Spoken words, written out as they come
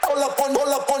Good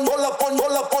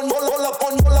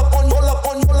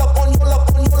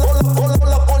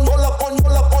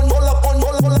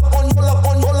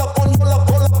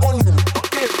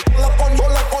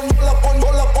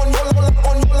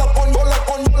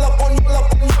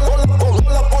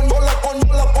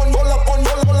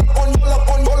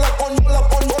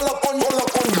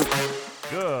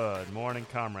morning,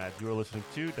 comrades. You are listening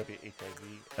to WHIV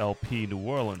LP New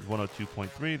Orleans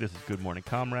 102.3. This is Good Morning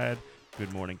Comrade,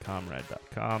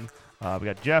 goodmorningcomrade.com. We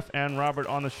got Jeff and Robert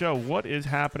on the show. What is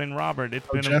happening, Robert? It's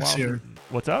been Jeff's a while. here.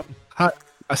 What's up? Hi.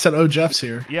 I said, Jeff's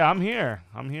here. Yeah, I'm here.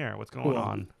 What's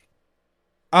going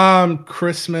on?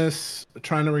 Christmas,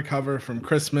 trying to recover from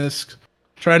Christmas,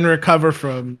 trying to recover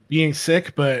from being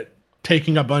sick, but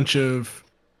taking a bunch of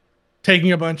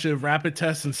rapid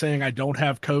tests and saying I don't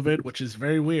have COVID, which is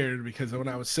very weird because when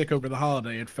I was sick over the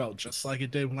holiday, it felt just like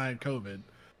it did when I had COVID.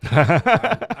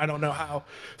 I don't know how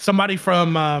somebody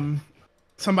from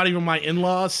my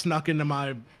in-laws snuck into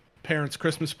my parents'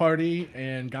 Christmas party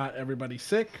and got everybody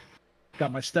sick.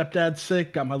 Got my stepdad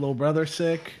sick, got my little brother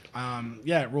sick.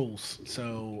 Yeah, it rules.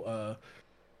 So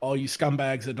all you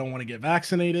scumbags that don't want to get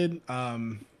vaccinated,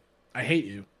 I hate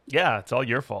you. Yeah, it's all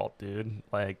your fault, dude.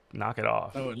 Like, knock it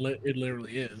off. Oh, it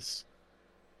literally is.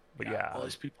 But yeah, all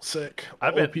these people sick.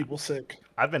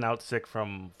 I've been out sick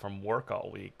from work all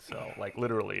week, so like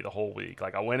literally the whole week.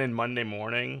 Like I went in Monday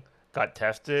morning, got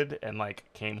tested, and like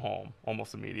came home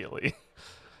almost immediately.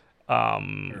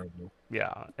 Terrible.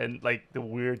 Yeah, and like the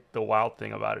wild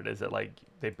thing about it is that like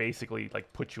they basically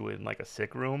like put you in like a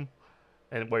sick room,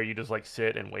 and where you just like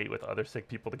sit and wait with other sick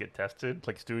people to get tested,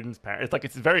 like students, parents. It's like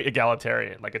it's very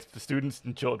egalitarian. Like it's the students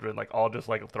and children like all just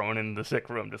like thrown in the sick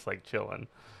room, just like chilling,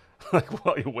 like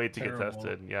while you wait to get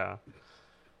tested. Yeah.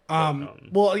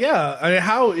 Well, yeah. I mean,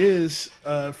 how is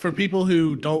for people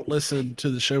who don't listen to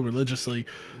the show religiously?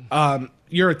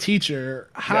 You're a teacher.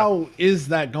 How is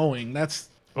that going? That's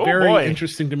very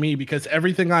interesting to me because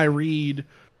everything I read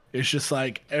is just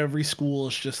like every school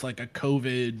is just like a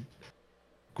COVID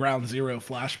ground zero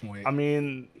flashpoint. I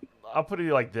mean, I'll put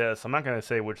it like this. I'm not going to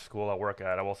say which school I work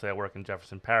at. I will say I work in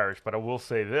Jefferson Parish, but I will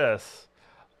say this.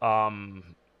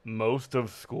 Most of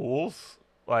schools,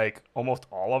 like almost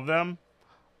all of them,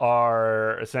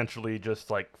 are essentially just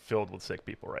like filled with sick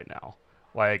people right now.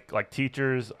 Like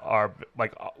teachers are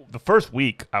like the first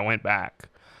week I went back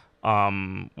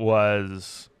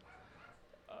was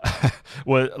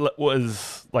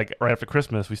like right after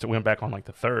Christmas. We went back on like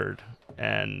the 3rd,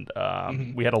 and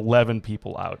we had 11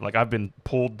 people out. Like I've been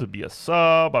pulled to be a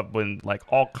sub. I've been like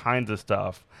all kinds of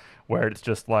stuff where it's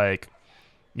just like,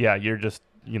 yeah, you're just,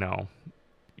 you know,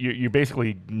 you're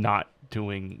basically not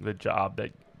doing the job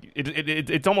that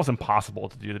it's almost impossible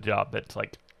to do the job that's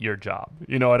like your job.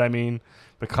 You know what I mean?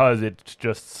 Because it's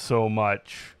just so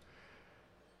much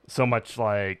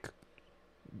like.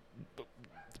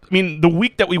 I mean, the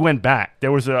week that we went back,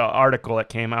 there was an article that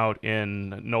came out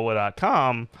in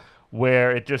NOLA.com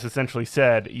where it just essentially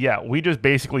said, yeah, we just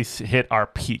basically hit our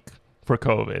peak for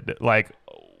COVID, like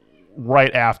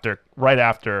right after, let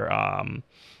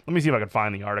me see if I can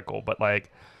find the article, but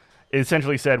like it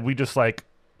essentially said we just like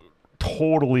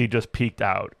totally just peaked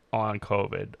out on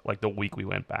COVID, like the week we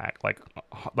went back, like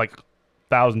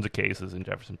thousands of cases in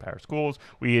Jefferson Parish schools.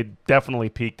 We had definitely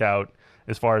peaked out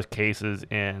as far as cases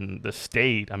in the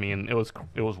state. I mean, it was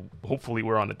hopefully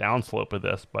we're on the downslope of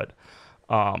this, but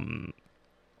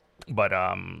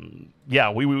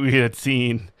yeah, we had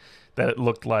seen that it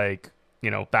looked like, you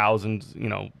know, thousands, you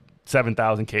know,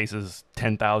 7,000 cases,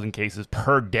 10,000 cases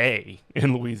per day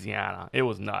in Louisiana. It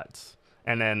was nuts.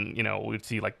 And then, you know, we'd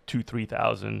see like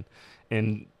 2,000-3,000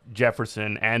 in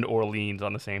Jefferson and Orleans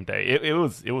on the same day. It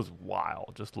was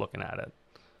wild just looking at it.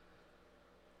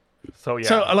 So yeah.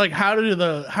 So like, how do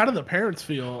the parents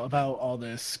feel about all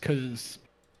this? Because,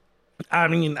 I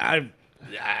mean, I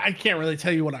can't really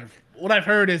tell you what I've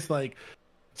heard is like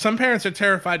some parents are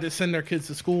terrified to send their kids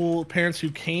to school. Parents who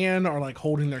can are like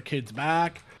holding their kids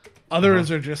back.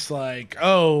 Others are just like,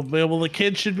 oh, well, the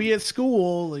kid should be at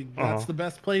school. Like that's the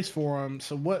best place for them.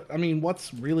 So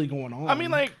what's really going on? I mean,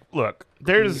 like, look,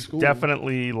 there's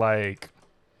definitely like.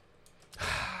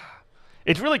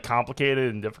 It's really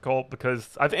complicated and difficult because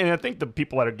I think the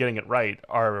people that are getting it right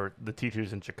are the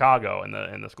teachers in Chicago and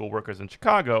the school workers in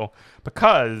Chicago,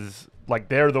 because like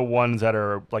they're the ones that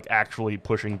are like actually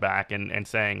pushing back and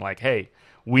saying like, hey,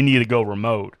 we need to go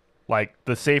remote. Like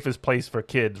the safest place for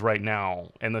kids right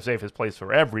now and the safest place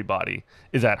for everybody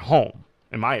is at home,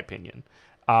 in my opinion.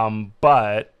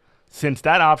 But since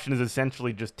that option is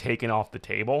essentially just taken off the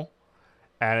table,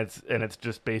 and it's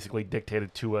just basically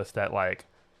dictated to us that like,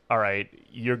 all right,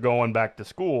 you're going back to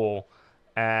school,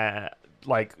 and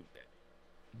like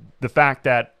the fact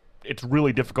that it's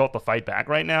really difficult to fight back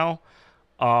right now,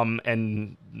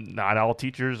 and not all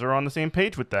teachers are on the same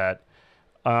page with that,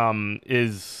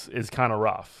 is kind of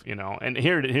rough, you know. And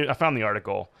here I found the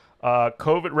article.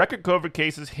 Record COVID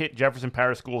cases hit Jefferson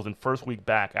Parish schools in first week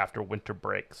back after winter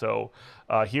break. So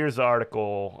here's the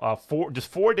article.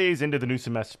 4 days into the new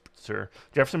semester,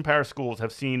 Jefferson Parish schools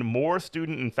have seen more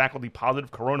student and faculty positive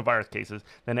coronavirus cases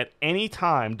than at any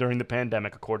time during the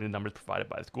pandemic, according to numbers provided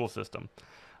by the school system.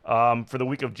 For the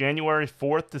week of January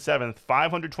 4th to 7th,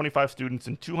 525 students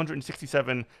and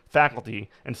 267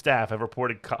 faculty and staff have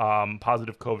reported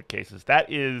positive COVID cases.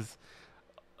 That is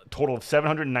a total of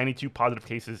 792 positive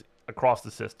cases across the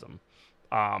system,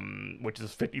 which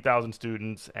is 50,000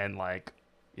 students and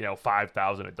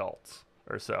 5,000 adults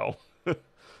or so.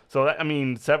 So that, I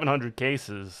mean, 700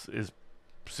 cases is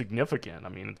significant. I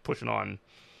mean, it's pushing on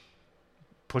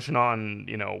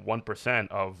 1%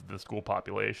 of the school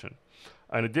population.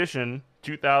 In addition,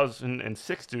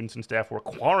 2,006 students and staff were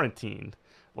quarantined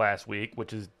last week,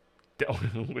 which is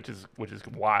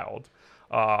wild.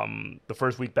 The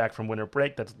first week back from winter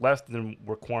break, that's less than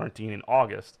were quarantined in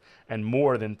August, and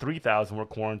more than 3,000 were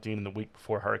quarantined in the week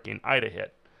before Hurricane Ida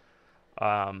hit.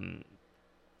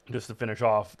 Just to finish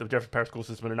off, the Jefferson Parish school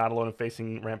system are not alone in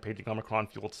facing rampaging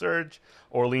Omicron-fueled surge.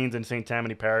 Orleans and St.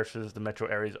 Tammany parishes, the metro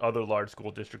area's other large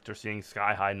school districts, are seeing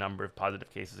sky-high number of positive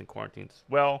cases and quarantines as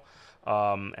well.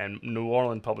 And New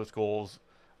Orleans Public Schools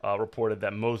reported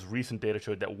that most recent data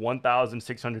showed that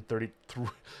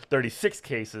 1,636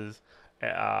 cases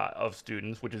of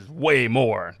students, which is way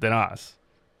more than us,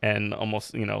 and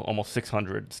almost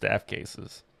 600 staff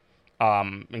cases,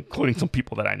 including some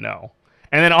people that I know.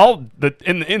 And then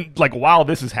while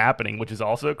this is happening, which is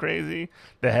also crazy,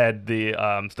 they had the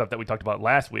stuff that we talked about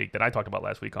last week, that I talked about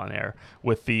last week on air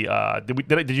with the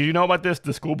did you know about this?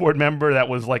 The school board member that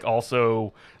was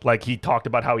also he talked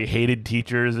about how he hated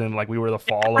teachers and we were the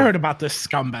fall. I heard about this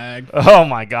scumbag. Oh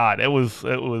my God, it was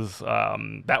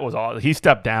that was all. He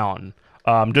stepped down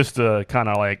just to kind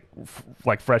of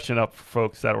freshen up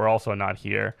folks that were also not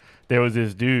here. There was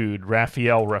this dude,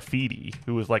 Raphael Rafidi,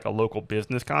 who was a local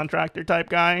business contractor type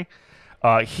guy.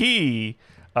 He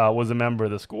was a member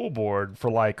of the school board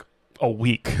for a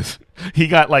week. He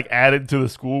got added to the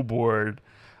school board.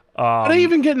 How did he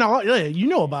even get you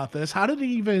know about this? How did he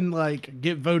even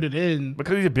get voted in?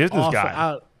 Because he's a business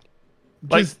guy.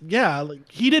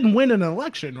 He didn't win an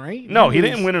election, right? No, he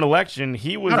didn't win an election.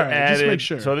 He was added. Just make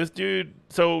sure. So this dude.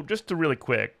 So just to really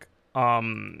quick.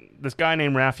 This guy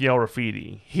named Raphael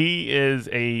Rafidi, he is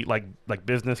a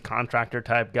business contractor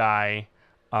type guy,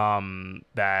 and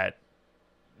I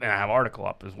have an article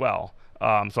up as well,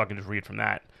 so I can just read from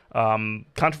that.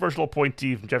 Controversial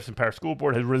appointee from Jefferson Parish School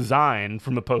Board has resigned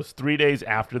from the post 3 days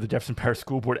after the Jefferson Parish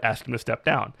School Board asked him to step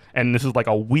down, and this is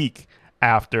a week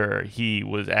after he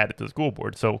was added to the school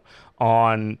board. So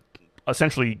on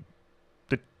essentially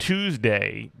the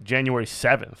Tuesday, January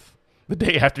 7th, the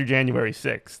day after January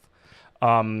 6th.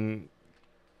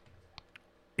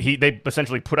 They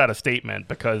essentially put out a statement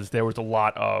because there was a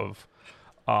lot of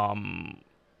so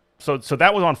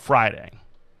that was on Friday.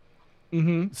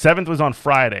 Mm-hmm. 7th was on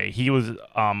Friday. He was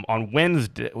on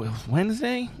Wednesday.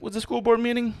 Wednesday was the school board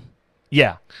meeting?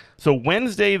 Yeah. So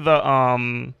Wednesday the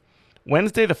 5th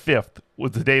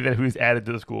was the day that he was added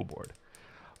to the school board.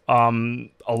 A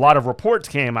lot of reports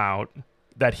came out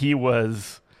that he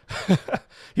was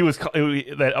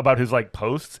about his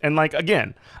posts, and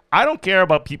again, I don't care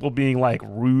about people being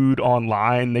rude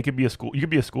online. You could be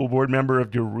a school board member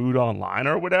if you're rude online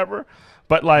or whatever,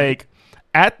 but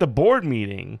at the board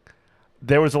meeting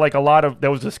there was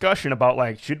there was discussion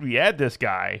about should we add this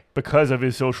guy because of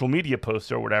his social media posts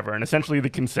or whatever, and essentially the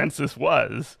consensus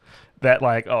was that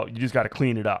oh, you just got to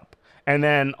clean it up. And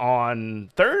then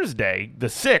on Thursday the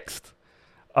 6th,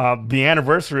 the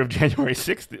anniversary of January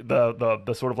 6th,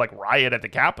 the sort of riot at the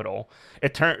Capitol,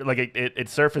 it turned it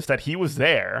surfaced that he was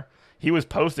there. He was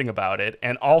posting about it,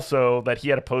 and also that he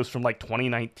had a post from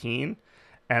 2019,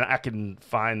 and I can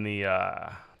find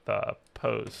the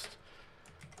post.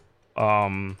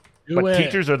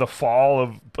 Teachers are the fall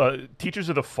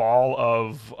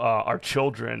of our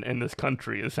children in this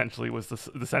country. Essentially, was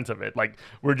the sense of it.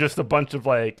 We're just a bunch of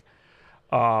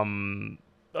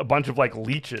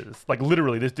leeches.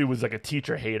 Literally, this dude was a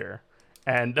teacher hater,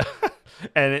 and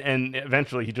and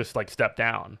eventually he just stepped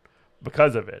down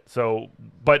because of it. So,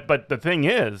 but the thing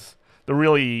is, the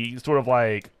really sort of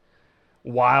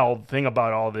wild thing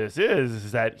about all this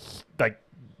is that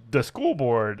the school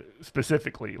board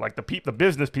specifically, the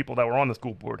business people that were on the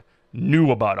school board,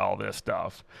 knew about all this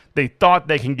stuff. They thought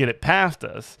they can get it past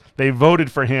us. They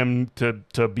voted for him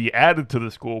to be added to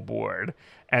the school board,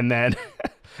 and then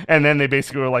and then they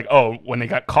basically were like, oh, when they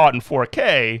got caught in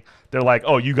 4K, they're like,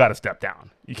 oh, you got to step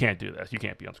down. You can't do this. You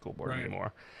can't be on school board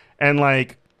anymore. And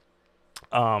like,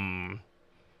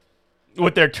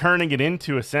 what they're turning it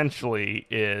into essentially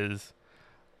is,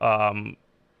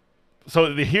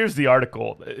 so here's the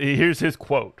article. Here's his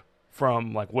quote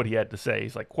from like what he had to say.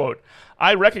 He's like, quote,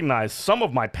 I recognize some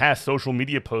of my past social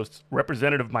media posts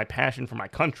representative of my passion for my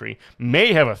country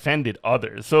may have offended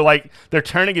others. So like they're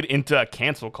turning it into a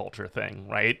cancel culture thing,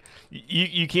 right?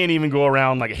 You can't even go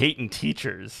around like hating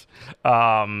teachers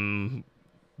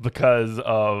because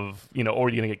of, or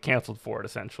you're going to get canceled for it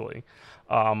essentially.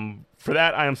 For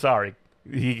that, I am sorry.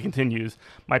 He continues,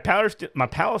 my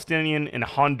Palestinian and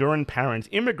Honduran parents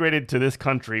immigrated to this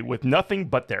country with nothing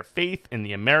but their faith in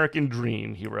the American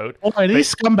dream, he wrote. Boy,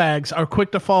 these scumbags are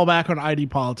quick to fall back on ID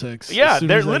politics. Yeah,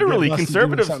 they're literally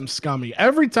conservatives. Something scummy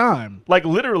every time. Like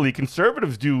literally,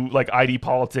 conservatives do like ID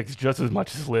politics just as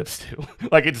much as libs do.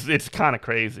 Like it's kind of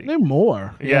crazy. They're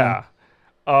more. Yeah.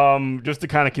 Just to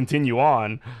kind of continue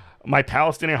on. My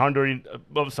Palestinian Honduran,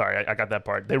 I got that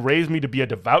part. They raised me to be a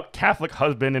devout Catholic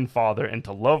husband and father and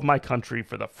to love my country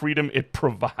for the freedom it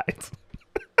provides.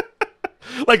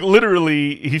 Like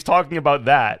literally, he's talking about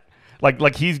that.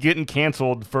 Like he's getting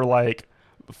canceled for like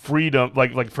freedom,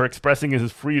 like for expressing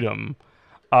his freedom.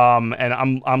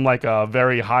 And I'm like a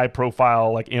very high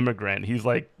profile like immigrant. He's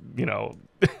like,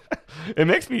 it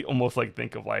makes me almost like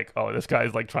think of like, oh, this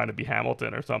guy's like trying to be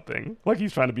Hamilton or something. Like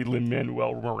he's trying to be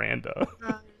Lin-Manuel Miranda.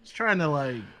 He's trying to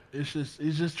like,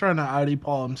 he's just trying to ID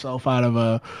Paul himself out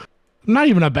of not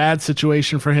even a bad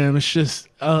situation for him. It's just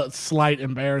a slight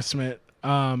embarrassment.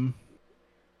 But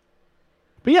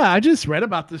yeah, I just read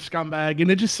about this scumbag,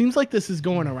 and it just seems like this is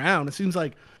going around. It seems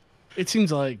like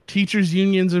teachers'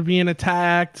 unions are being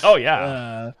attacked. Oh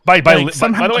yeah,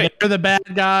 somehow by the way, they're the bad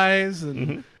guys,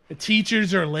 and the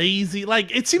teachers are lazy. Like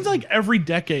it seems like every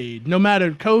decade, no matter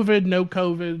COVID, no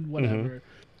COVID, whatever.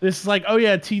 This is like, oh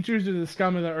yeah, teachers are the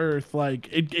scum of the earth. Like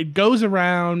it goes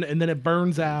around and then it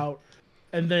burns out,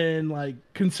 and then like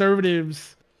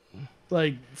conservatives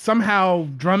like somehow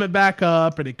drum it back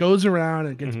up, and it goes around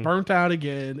and gets burnt out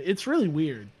again. It's really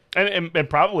weird. And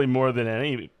probably more than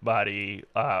anybody,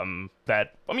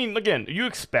 again, you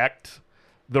expect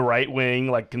the right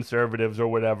wing, like conservatives or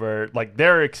whatever, like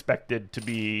they're expected to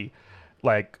be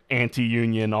like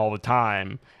anti-union all the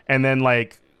time, and then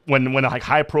like. When like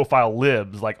high profile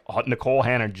libs like Nicole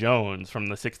Hannah-Jones from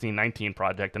the 1619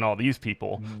 Project and all these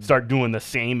people start doing the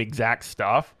same exact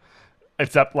stuff,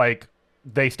 except like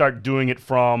they start doing it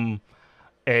from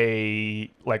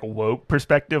a like woke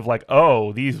perspective, like,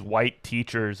 oh, these white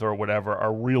teachers or whatever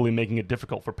are really making it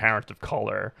difficult for parents of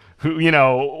color who,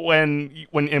 when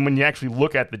you actually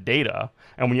look at the data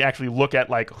and when you actually look at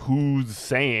like who's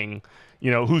saying,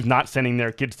 who's not sending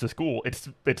their kids to school. It's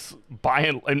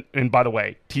and by the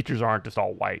way, teachers aren't just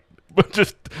all white. But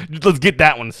just let's get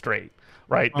that one straight,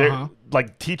 right?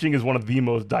 Like teaching is one of the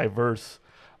most diverse,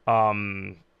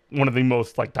 diverse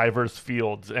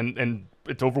fields, and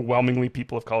it's overwhelmingly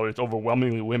people of color. It's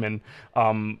overwhelmingly women.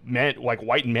 Men, like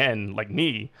white men, like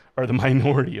me, are the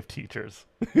minority of teachers.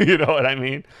 You know what I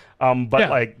mean?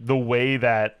 Like the way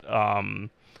that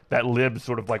that libs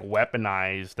sort of like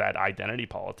weaponize that identity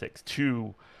politics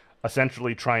to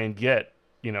essentially try and get,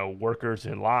 workers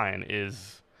in line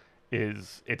is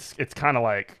it's kind of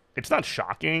like, it's not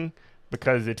shocking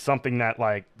because it's something that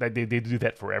like that they do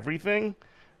that for everything,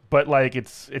 but like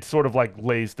it's sort of like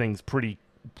lays things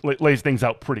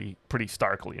out pretty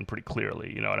starkly and pretty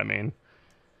clearly. You know what I mean?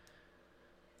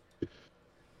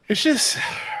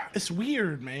 It's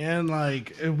weird, man.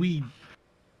 Like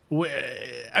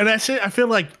and I feel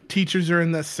like teachers are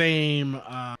in the same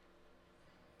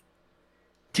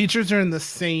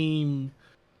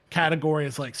category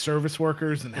as like service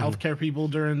workers and healthcare people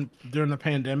during the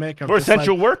pandemic. Or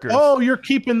essential workers. Oh, you're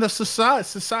keeping the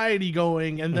society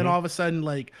going, and then all of a sudden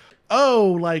like,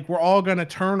 oh, like we're all gonna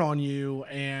turn on you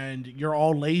and you're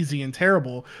all lazy and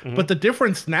terrible. But the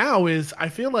difference now is I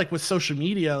feel like with social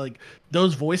media, like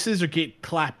those voices are get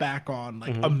clapped back on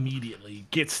like immediately,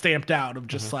 get stamped out of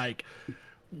just like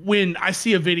when I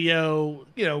see a video,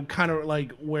 kind of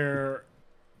like where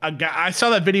I saw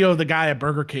that video of the guy at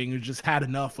Burger King who just had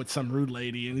enough with some rude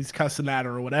lady and he's cussing at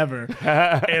her or whatever.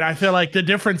 And I feel like the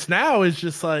difference now is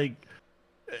just like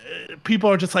people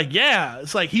are just like, yeah,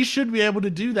 it's like he should be able to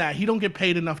do that. He don't get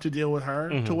paid enough to deal with her,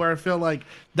 to where I feel like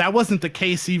that wasn't the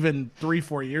case even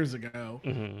 3-4 years ago.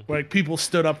 Like people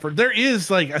stood up for, there is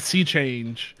like a sea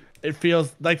change. It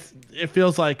feels like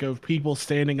of people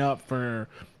standing up for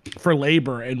for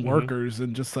labor and workers,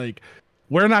 and just like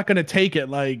we're not going to take it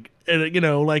like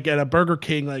like at a Burger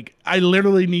King, like I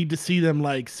literally need to see them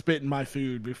like spit in my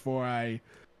food before I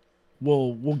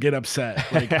will get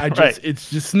upset. Like I just Right. it's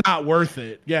just not worth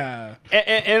it. Yeah.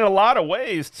 And in a lot of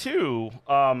ways too,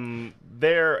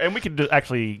 there, and we could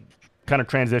actually kind of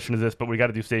transition to this, but we got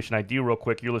to do station ID real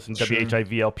quick. You're listening to Sure.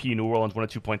 WHIVLP New Orleans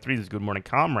 102.3. This is Good Morning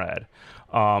Comrade.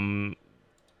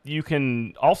 You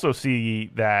can also see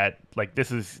that like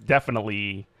this is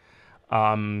definitely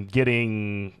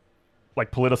getting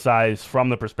like politicized from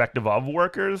the perspective of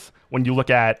workers. When you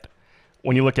look at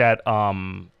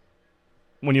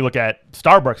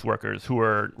Starbucks workers who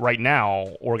are right now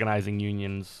organizing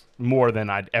unions more than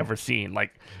I'd ever seen,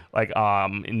 like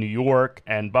in New York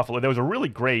and Buffalo. There was a really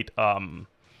great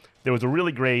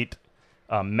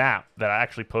map that I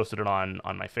actually posted it on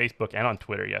my Facebook and on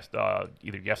Twitter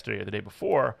either yesterday or the day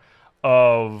before,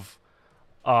 of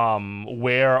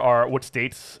what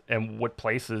states and what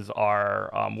places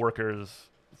are workers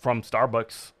from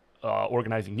Starbucks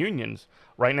organizing unions.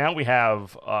 Right now we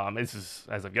have, this is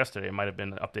as of yesterday, it might have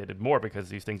been updated more because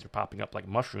these things are popping up like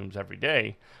mushrooms every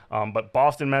day. But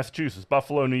Boston, Massachusetts,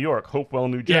 Buffalo, New York, Hopewell,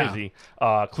 New Jersey,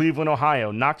 Cleveland,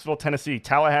 Ohio, Knoxville, Tennessee,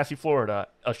 Tallahassee, Florida,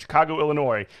 Chicago,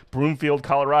 Illinois, Broomfield,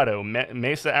 Colorado,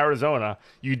 Mesa, Arizona,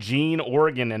 Eugene,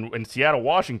 Oregon, and Seattle,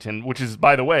 Washington, which is,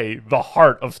 by the way, the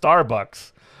heart of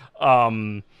Starbucks.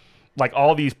 Like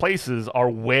all these places are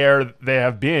where there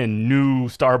have been new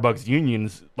Starbucks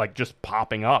unions like just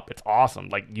popping up. It's awesome.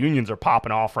 Like unions are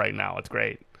popping off right now. It's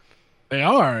great. They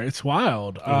are. It's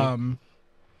wild.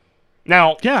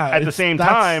 Now, Yeah, at the same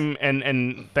time,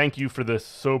 and thank you for this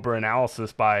sober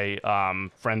analysis by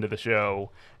friend of the show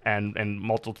and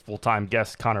multiple time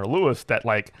guest Connor Lewis, that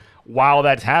like while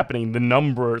that's happening,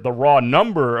 the raw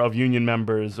number of union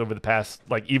members over the past,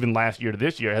 like even last year to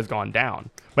this year, has gone down.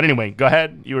 But anyway, go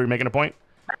ahead. You were making a point?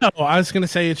 No, I was gonna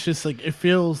say it's just like it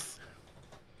feels.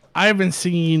 I haven't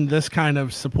seen this kind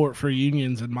of support for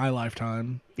unions in my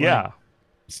lifetime. Like, Yeah.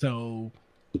 So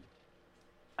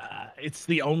it's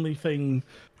the only thing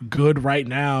good right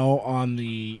now on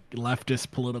the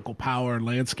leftist political power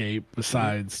landscape.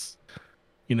 Besides,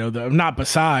 not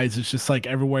besides. It's just like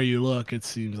everywhere you look, it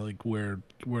seems like we're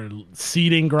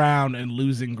ceding ground and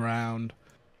losing ground.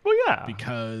 Well, yeah.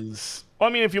 Because Well,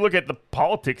 I mean, if you look at the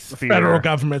politics sphere, federal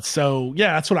government's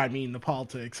that's what I mean. The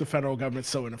politics, the federal government's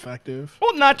so ineffective.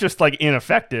 well, not just like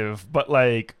ineffective, but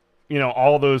like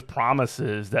all those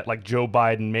promises that like Joe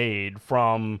Biden made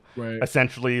from Right.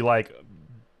 essentially like,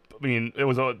 I mean, it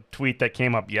was a tweet that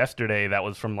came up yesterday that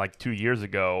was from like 2 years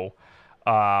ago,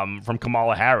 from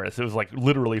Kamala Harris. It was like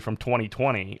literally from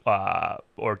 2020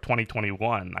 or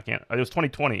 2021. It was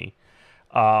 2020,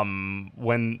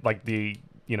 when like the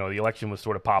election was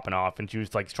sort of popping off, and she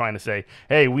was like trying to say,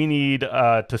 hey, we need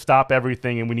to stop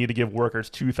everything, and we need to give workers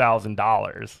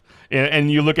 $2,000.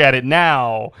 And you look at it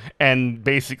now, and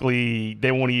basically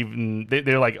they won't even,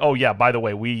 they're like, oh yeah, by the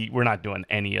way, we're not doing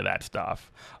any of that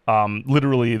stuff.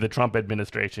 Literally, the Trump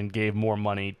administration gave more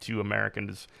money to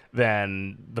Americans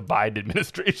than the Biden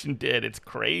administration did. It's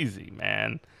crazy,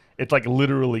 man. It's like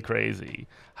literally crazy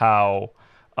how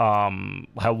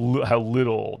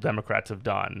little Democrats have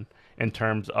done in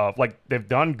terms of like, they've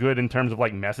done good in terms of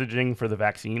like messaging for the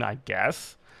vaccine, I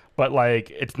guess, but like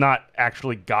it's not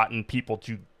actually gotten people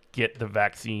to get the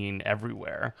vaccine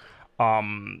everywhere.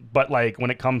 But like when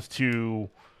it comes to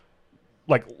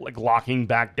like locking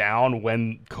back down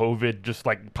when COVID just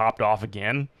like popped off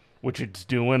again, which it's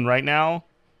doing right now,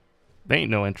 they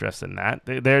ain't no interest in that.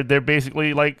 They're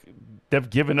basically like they've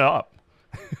given up.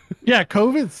 Yeah,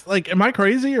 COVID's like, am I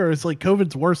crazy, or is like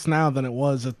COVID's worse now than it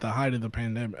was at the height of the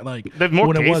pandemic? Like There's more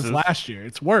when it was cases. last year,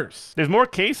 it's worse, There's more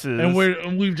cases, and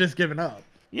we've just given up.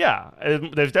 yeah.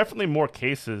 There's definitely more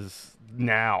cases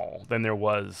now than there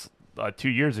was 2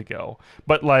 years ago.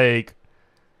 But like,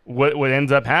 what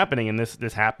ends up happening, and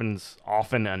this happens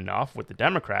often enough with the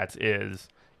Democrats, is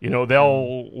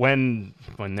they'll when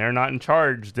they're not in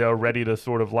charge, they're ready to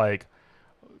sort of like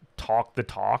talk the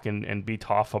talk and be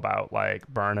tough about like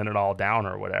burning it all down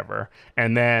or whatever.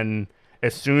 And then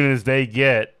as soon as they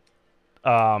get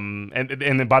and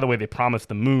then, by the way, they promised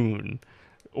the moon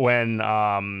when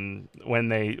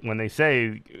they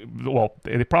say, well,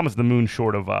 they promised the moon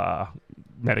short of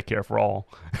Medicare for all.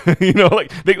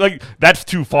 Like that's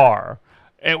too far,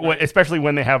 especially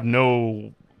when they have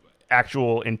no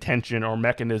actual intention or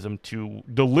mechanism to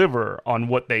deliver on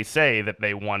what they say that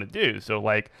they want to do. So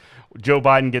like Joe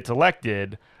Biden gets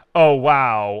elected, oh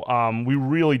wow, we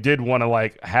really did want to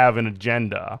like have an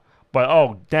agenda, but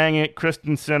oh dang it,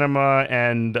 Kristen Sinema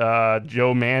and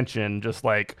Joe Manchin just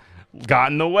like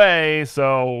got in the way.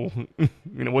 So,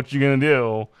 what you gonna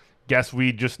do? Guess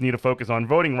we just need to focus on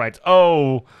voting rights.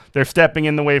 Oh, they're stepping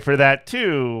in the way for that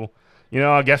too.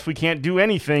 I guess we can't do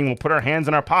anything. We'll put our hands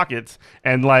in our pockets.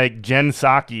 And like Jen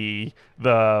Psaki,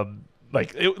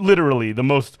 literally the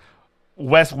most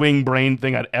West Wing brain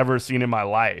thing I'd ever seen in my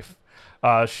life.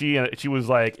 She was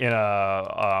like in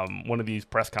a one of these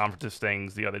press conferences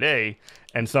things the other day,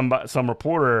 and some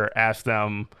reporter asked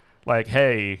them like,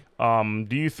 "Hey,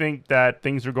 do you think that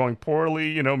things are going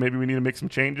poorly? Maybe we need to make some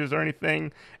changes or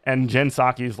anything?" And Jen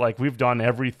Psaki is like, "We've done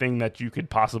everything that you could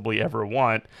possibly ever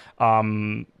want,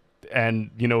 and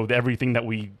everything that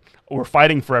we're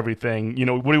fighting for everything.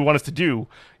 What do you want us to do?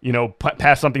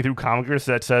 Pass something through Congress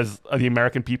that says the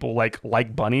American people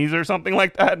like bunnies or something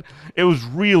like that?" It was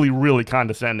really, really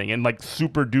condescending and like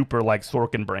super duper like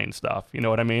Sorkin brain stuff. You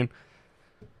know what I mean?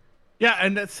 Yeah,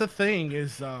 and that's the thing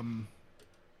is,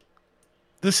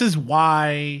 this is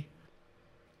why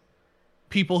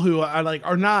people who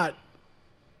are not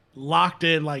locked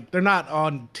in, like they're not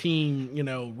on team,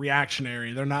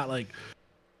 reactionary. They're not like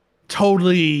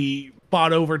totally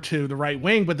bought over to the right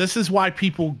wing, but this is why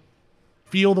people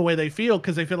feel the way they feel,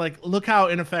 because they feel like, look how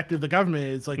ineffective the government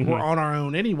is. Like, we're on our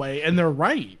own anyway, and they're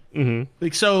right.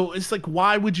 Like, so it's like,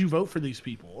 why would you vote for these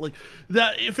people? Like,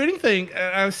 if anything,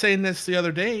 I was saying this the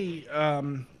other day,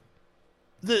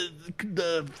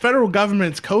 the federal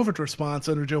government's COVID response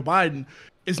under Joe Biden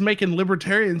is making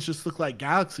libertarians just look like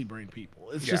galaxy brain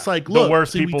people. It's just like, look, the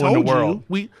worst people in the world.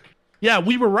 We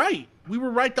were right. We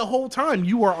were right the whole time.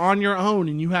 You are on your own,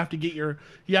 and you have to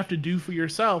do for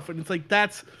yourself. And it's like,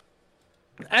 that's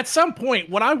at some point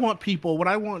what I want people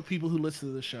who listen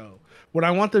to the show, what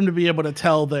I want them to be able to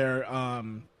tell their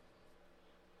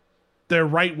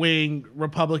right wing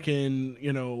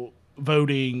Republican,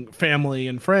 voting family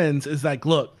and friends is like,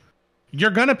 look,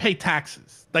 you're gonna pay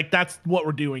taxes. Like, that's what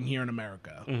we're doing here in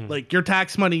America. Like, your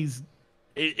tax money's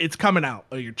it's coming out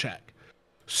of your check.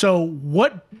 So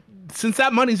since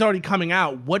that money's already coming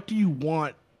out, what do you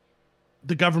want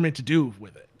the government to do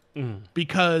with it?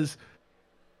 Because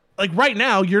like right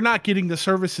now, you're not getting the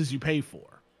services you pay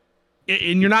for.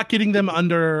 And you're not getting them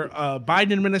under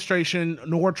Biden administration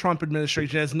nor Trump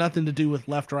administration. It has nothing to do with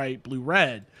left, right, blue,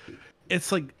 red.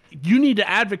 It's like, you need to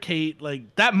advocate,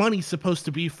 like, that money's supposed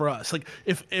to be for us. Like,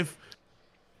 if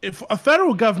a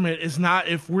federal government is not,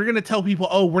 if we're going to tell people,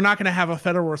 oh, we're not going to have a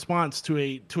federal response to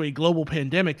a global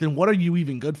pandemic, then what are you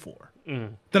even good for?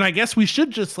 Then I guess we should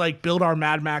just like build our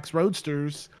Mad Max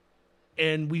Roadsters,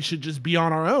 and we should just be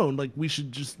on our own. Like, we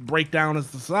should just break down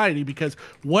as a society, because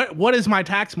what is my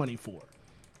tax money for?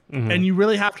 And you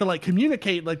really have to like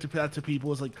communicate like that to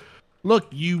people. Is like, look,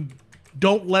 you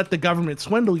don't let the government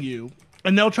swindle you.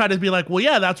 And they'll try to be like, well,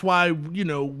 yeah, that's why,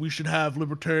 we should have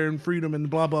libertarian freedom and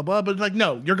blah, blah, blah. But it's like,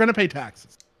 no, you're going to pay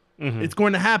taxes. It's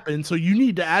going to happen. So you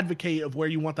need to advocate of where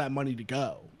you want that money to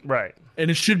go. Right.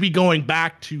 And it should be going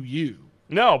back to you.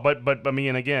 No, but I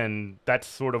mean, again, that's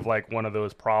sort of like one of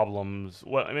those problems.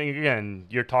 Well, I mean, again,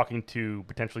 you're talking to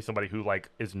potentially somebody who like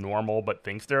is normal but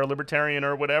thinks they're a libertarian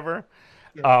or whatever.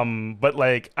 Yeah. But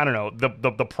like, I don't know,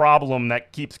 the problem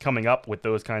that keeps coming up with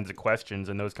those kinds of questions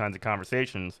and those kinds of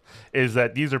conversations is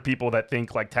that these are people that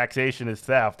think like taxation is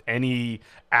theft. Any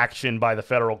action by the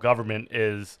federal government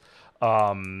is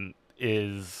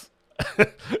is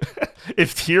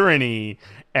tyranny.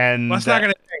 And that's not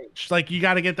going to change. Like, you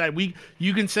got to get that.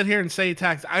 You can sit here and say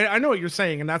tax. I know what you're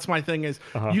saying, and that's my thing is,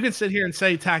 you can sit here and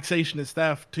say taxation is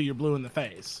theft till you're blue in the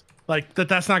face. Like,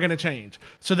 that's not going to change.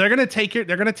 So they're going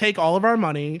to take all of our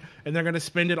money, and they're going to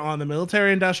spend it on the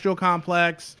military industrial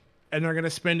complex, and they're going to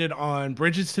spend it on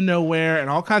bridges to nowhere and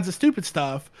all kinds of stupid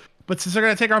stuff. But since they're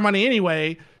going to take our money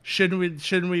anyway, shouldn't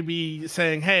we be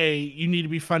saying, hey, you need to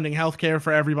be funding healthcare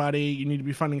for everybody. You need to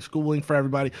be funding schooling for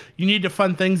everybody. You need to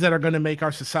fund things that are going to make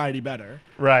our society better.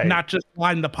 Right. Not just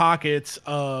line the pockets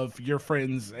of your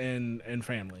friends and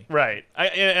family. Right.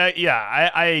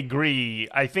 I agree.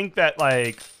 I think that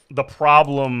like the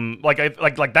problem,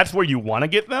 like that's where you want to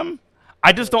get them.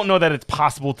 I just don't know that it's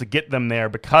possible to get them there,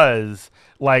 because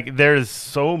like there's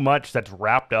so much that's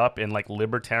wrapped up in like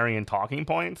libertarian talking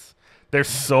points. There's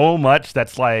so much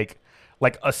that's like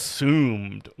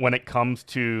assumed when it comes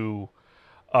to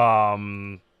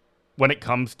like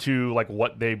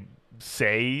what they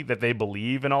say that they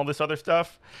believe and all this other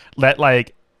stuff, that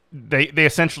like they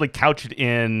essentially couch it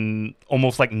in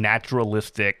almost like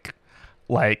naturalistic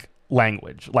like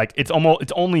language. Like it's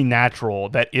only natural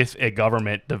that if a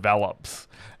government develops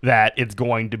that it's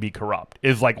going to be corrupt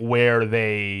is like where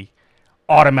they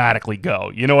automatically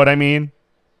go. You know what I mean?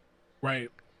 Right.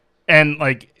 And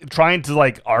like trying to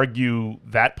like argue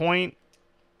that point,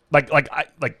 like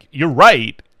you're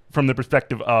right, from the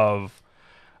perspective of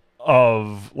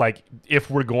like if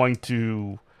we're going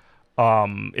to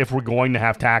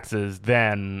have taxes,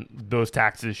 then those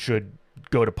taxes should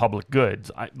go to public goods.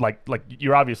 Like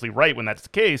you're obviously right when that's the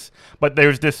case, but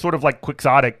there's this sort of like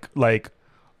quixotic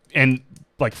and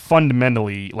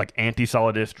fundamentally like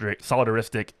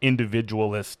anti-solidaristic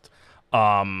individualist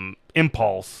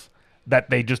impulse that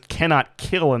they just cannot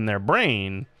kill in their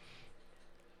brain.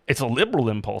 It's a liberal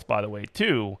impulse, by the way,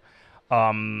 too,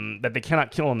 that they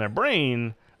cannot kill in their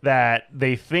brain, that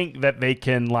they think that they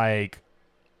can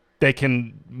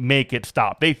make it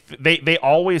stop. They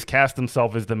always cast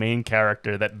themselves as the main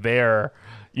character, that they're,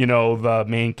 the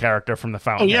main character from the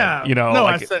Fountainhead. Oh yeah. No,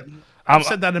 I've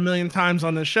said that a million times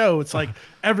on the show. It's like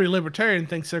every libertarian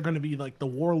thinks they're going to be like the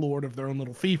warlord of their own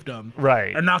little fiefdom,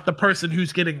 right? And not the person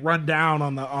who's getting run down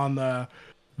on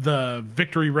the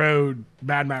Victory Road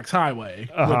Mad Max Highway,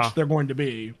 which they're going to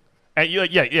be. And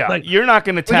yeah. Like, you're not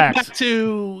going to tax.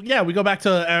 We go back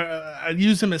to I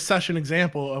use him as such an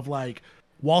example of like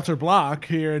Walter Block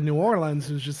here in New Orleans,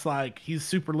 who's just like, he's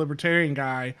super libertarian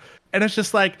guy, and it's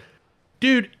just like,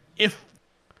 dude,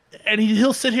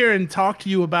 he'll sit here and talk to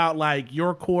you about like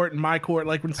your court and my court,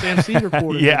 like when Sam Seder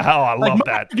recorded. Yeah, I love that.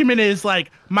 My argument is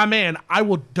like, my man, I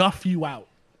will duff you out.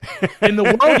 In the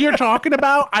world you're talking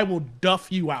about, I will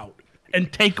duff you out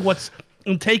and take what's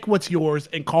yours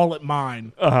and call it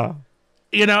mine.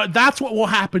 That's what will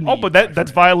happen to you, but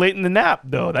that's violating the NAP,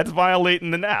 though. That's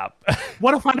violating the NAP.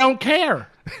 What if I don't care?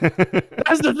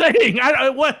 That's the thing.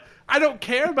 I don't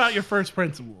care about your first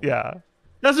principle. Yeah.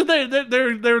 That's what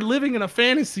they're living in a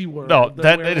fantasy world. No,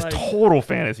 that is total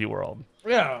fantasy world.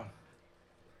 Yeah.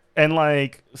 And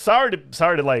like, sorry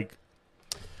to like,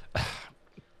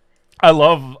 I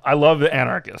love the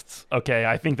anarchists. Okay,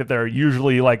 I think that they're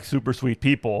usually like super sweet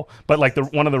people, but like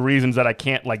one of the reasons that I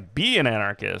can't like be an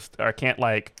anarchist, or I can't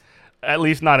like, at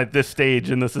least not at this stage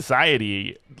in the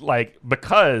society, like,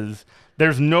 because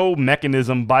there's no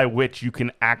mechanism by which you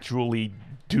can actually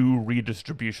do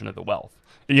redistribution of the wealth.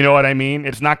 You know what I mean?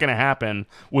 It's not going to happen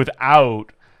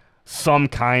without some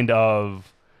kind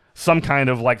of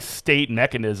like state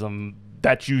mechanism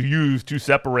that you use to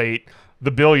separate the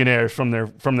billionaires from their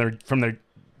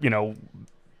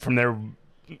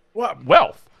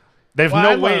wealth. There's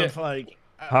no way.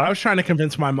 I was trying to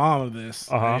convince my mom of this,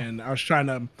 and I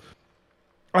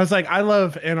was like, I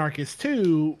love anarchists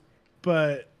too,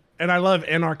 and I love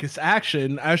anarchist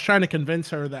action. I was trying to convince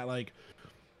her that like,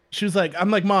 she was like, I'm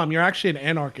like, Mom, you're actually an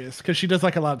anarchist, because she does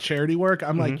like a lot of charity work.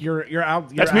 I'm like, you're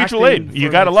out. That's mutual aid. You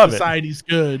gotta love society's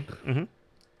good.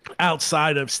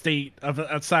 Outside of state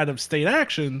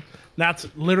action. That's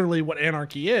literally what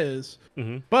anarchy is.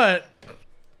 But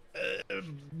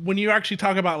when you actually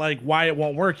talk about like why it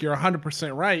won't work, you're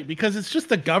 100% right, because it's just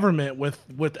the government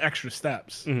with extra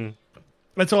steps.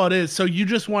 That's all it is. So you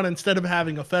just want, instead of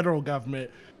having a federal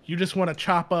government, you just want to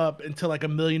chop up into like a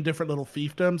million different little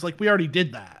fiefdoms. Like we already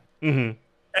did that. And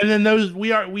then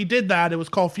we did that. It was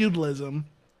called feudalism,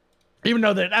 even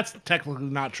though that's technically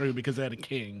not true because they had a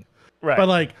king. Right. But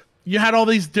like, you had all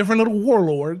these different little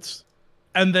warlords,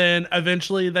 and then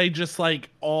eventually they just like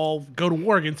all go to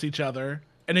war against each other,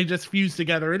 and they just fuse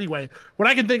together anyway. What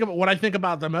I think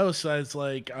about the most is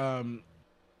like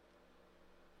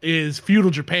is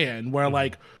feudal Japan, where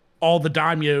like all the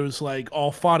daimyos like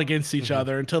all fought against each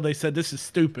other until they said this is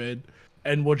stupid,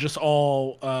 and we'll just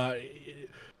all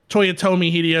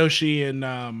Toyotomi Hideyoshi and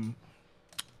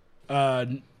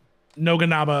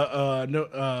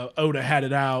Oda had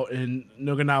it out, and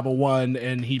Nobunaga won,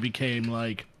 and he became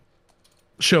like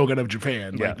shogun of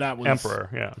Japan. Yeah, like that was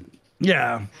emperor.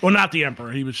 Yeah. Well, not the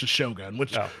emperor. He was just shogun,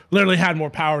 which literally had more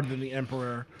power than the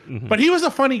emperor. But he was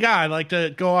a funny guy. Like,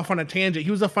 to go off on a tangent,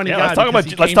 he was a funny guy.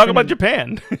 Let's talk about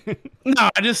Japan. No,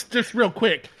 just real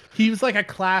quick. He was like a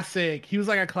classic.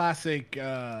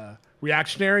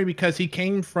 Reactionary, because he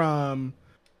came from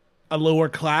a lower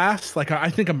class, like I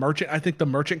think the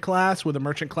merchant class, where the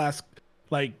merchant class,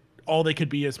 like all they could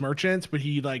be is merchants, but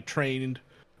he like trained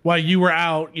while you were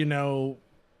out,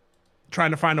 trying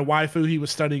to find a waifu, he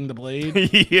was studying the blade.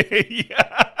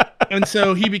 Yeah. And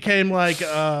so he became like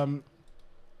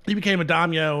he became a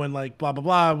daimyo and like blah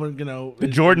blah blah, the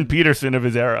Jordan Peterson of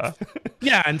his era.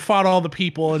 Yeah, and fought all the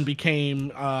people and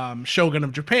became shogun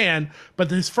of Japan. But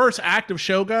his first act of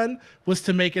shogun was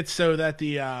to make it so that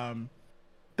the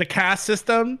caste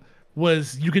system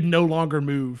was, you could no longer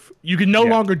move. You could no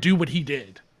longer do what he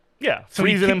did. Yeah, so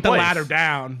he kicked the ladder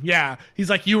down. Yeah, he's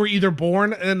like, you were either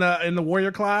born in the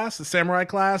warrior class, the samurai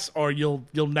class, or you'll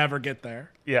never get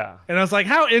there. Yeah, and I was like,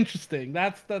 how interesting.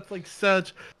 That's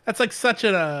such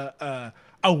a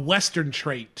a Western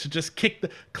trait to just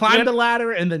climb the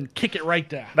ladder and then kick it right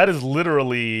down. That is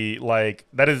literally like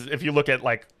that is if you look at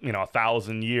like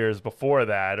 1,000 years before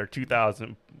that or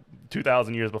 2,000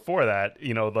 years before that,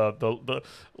 the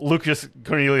Lucius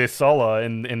Cornelius Sulla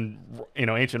in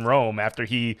ancient Rome, after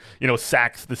he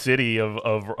sacks the city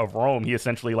of Rome, he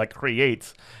essentially like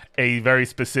creates a very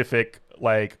specific,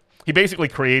 like, he basically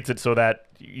creates it so that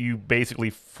you basically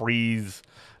freeze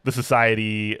the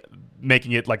society,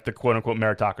 making it like the quote unquote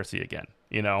meritocracy again.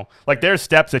 Like there's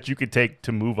steps that you could take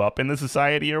to move up in the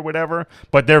society or whatever,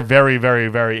 but they're very, very,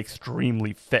 very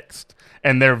extremely fixed,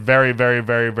 and they're very, very,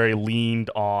 very, very leaned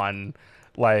on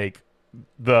like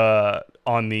the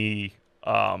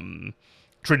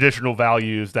traditional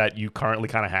values that you currently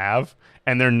kind of have,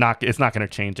 and it's not going to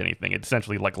change anything. It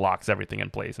essentially like locks everything in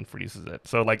place and freezes it.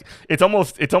 So like it's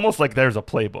almost like there's a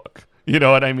playbook. You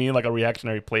know what I mean? Like a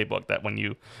reactionary playbook that when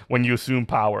you assume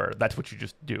power, that's what you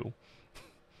just do.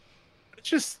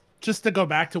 Just to go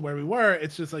back to where we were,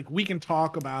 it's just like we can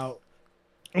talk about.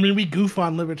 I mean, we goof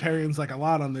on libertarians like a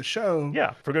lot on this show.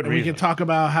 Yeah, for good reason. We can talk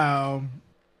about how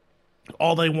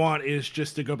all they want is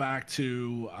just to go back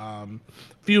to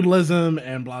feudalism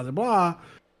and blah blah blah.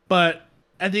 But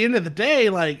at the end of the day,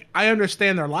 like, I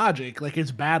understand their logic. Like,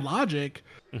 it's bad logic.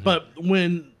 Mm-hmm. But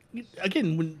when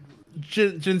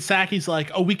Jen Psaki's like,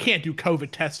 "Oh, we can't do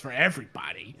COVID tests for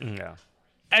everybody," yeah,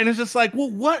 and it's just like, well,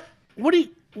 what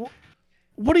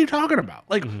are you talking about?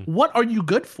 Like, what are you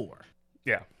good for?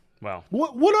 Yeah. Well,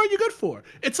 what are you good for?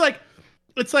 It's like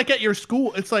at your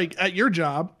school. It's like at your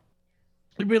job.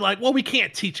 You'd be like, well, we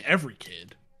can't teach every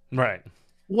kid. Right.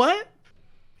 What?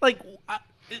 Like,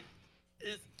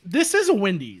 this is a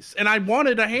Wendy's, and I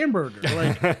wanted a hamburger.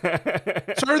 Like,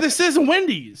 sir, this is a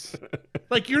Wendy's.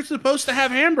 Like, you're supposed to have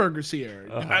hamburgers here.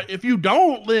 Uh-huh. If you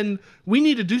don't, then we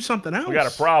need to do something else. We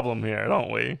got a problem here,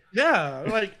 don't we? Yeah.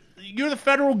 Like, you're the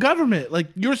federal government. Like,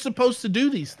 you're supposed to do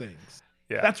these things.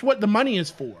 Yeah. That's what the money is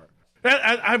for.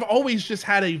 I've always just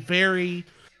had a very...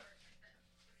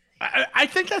 I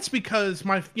think that's because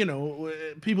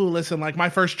people who listen, like, my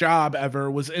first job ever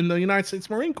was in the United States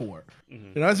Marine Corps.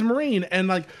 Mm-hmm. As a Marine. And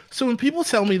like, so when people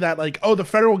tell me that, like, oh, the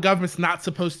federal government's not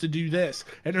supposed to do this,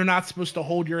 and they're not supposed to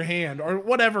hold your hand, or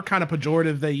whatever kind of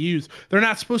pejorative they use, they're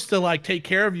not supposed to like take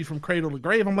care of you from cradle to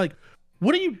grave. I'm like,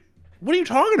 what are you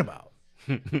talking about?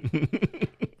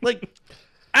 Like,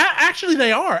 actually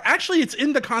they are. Actually, it's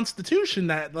in the Constitution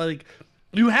that, like,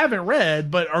 you haven't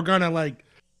read, but are gonna, like,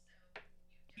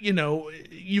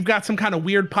 you've got some kind of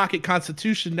weird pocket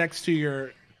constitution next to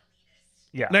your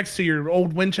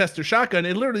old Winchester shotgun.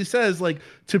 It literally says, like,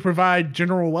 to provide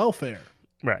general welfare.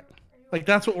 Right. Like,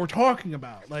 that's what we're talking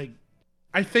about. Like,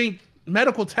 I think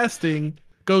medical testing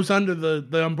goes under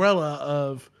the umbrella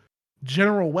of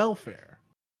general welfare.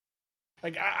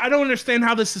 Like, I don't understand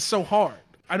how this is so hard.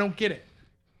 I don't get it.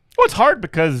 Well, it's hard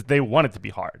because they want it to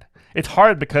be hard. It's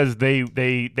hard because they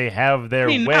have their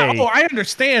way. I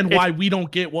understand why we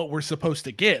don't get what we're supposed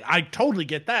to get. I totally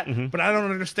get that. Mm-hmm. But I don't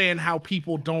understand how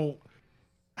people don't,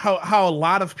 how a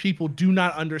lot of people do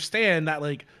not understand that,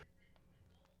 like,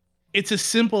 it's as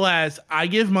simple as I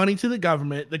give money to the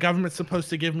government's supposed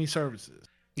to give me services.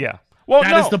 Yeah. Well,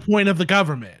 that is the point of the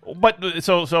government. But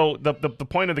so the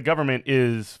point of the government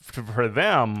is for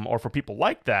them, or for people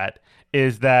like that,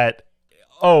 is that,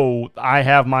 oh, I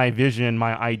have my vision,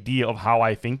 my idea of how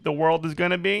I think the world is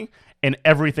going to be, and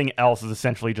everything else is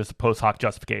essentially just a post hoc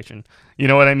justification. You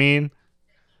know what I mean?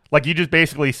 Like, you just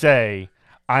basically say,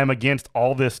 I'm against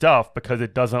all this stuff because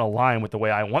it doesn't align with the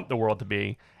way I want the world to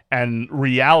be, and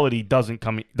reality doesn't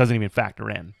even factor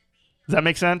in. Does that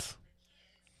make sense?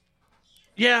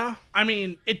 Yeah, I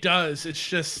mean, it does. It's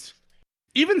just...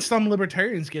 Even some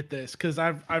libertarians get this, because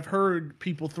I've heard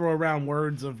people throw around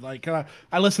words of, like, I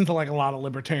listen to, like, a lot of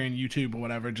libertarian YouTube or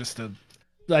whatever just to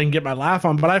I can get my laugh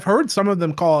on, but I've heard some of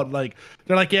them call it, like,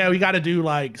 they're like, yeah, we got to do,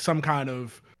 like, some kind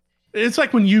of, it's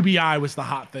like when UBI was the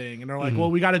hot thing, and they're like,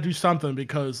 well, we got to do something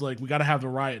because, like, we got to have the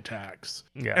riot tax.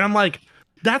 Yeah. And I'm like,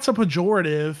 that's a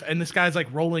pejorative, and this guy's, like,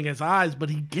 rolling his eyes, but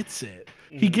he gets it.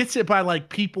 He gets it by, like,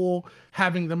 people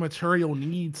having the material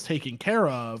needs taken care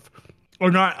of, or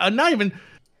not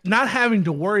having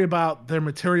to worry about their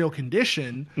material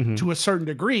condition to a certain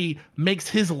degree makes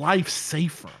his life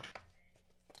safer.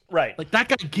 Right. Like, that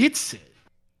guy gets it.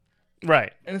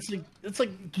 Right. And it's like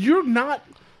you're not.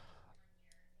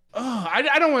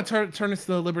 I don't want to turn this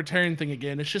to the libertarian thing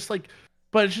again. It's just like,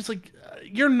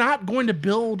 you're not going to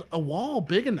build a wall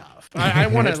big enough. I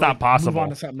want to. It's not possible. Move on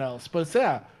to something else, but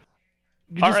yeah,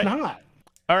 you're just not.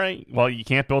 All right. Well, you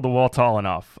can't build a wall tall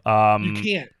enough. You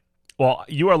can't. Well,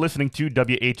 you are listening to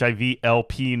WHIV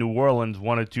LP New Orleans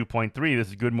 102.3. This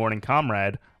is Good Morning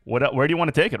Comrade. Where do you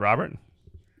want to take it, Robert?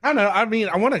 I don't know. I mean,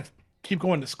 I want to keep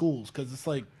going to schools because it's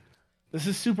like this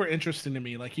is super interesting to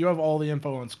me. Like you have all the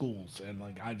info on schools, and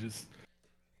like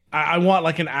I want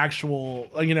like an actual,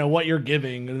 like, what you're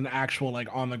giving, an actual like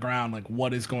on the ground, like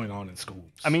what is going on in I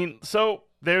schools. mean, so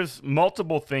there's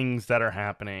multiple things that are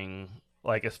happening,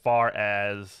 like as far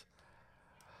as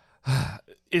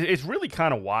it's really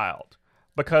kind of wild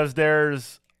because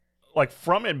there's like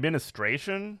from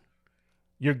administration,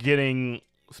 you're getting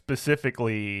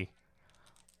specifically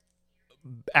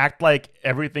act like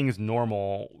everything is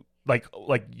normal. Like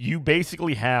you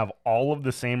basically have all of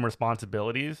the same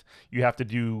responsibilities. You have to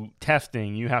do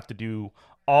testing. You have to do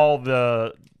all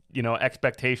the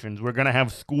expectations. We're gonna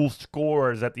have school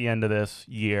scores at the end of this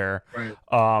year. Right.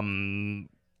 Um,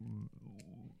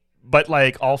 but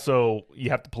like also you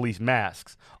have to police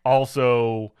masks.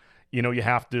 Also, you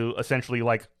have to essentially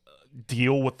like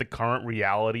deal with the current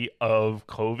reality of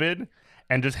COVID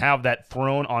and just have that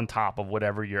thrown on top of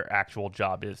whatever your actual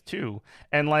job is too.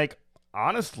 And like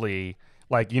honestly,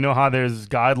 like how there's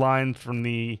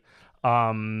guidelines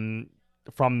um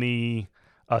from the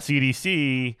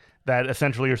CDC that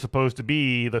essentially are supposed to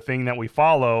be the thing that we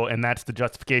follow, and that's the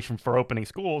justification for opening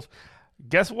schools.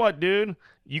 Guess what, dude?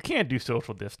 You can't do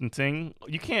social distancing.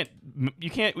 You can't we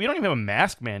don't even have a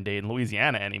mask mandate in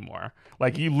Louisiana anymore.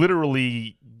 Like you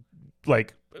literally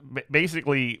like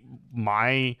basically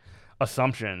my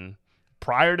assumption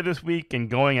prior to this week and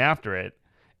going after it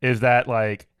is that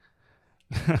like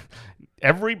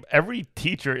every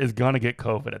teacher is gonna get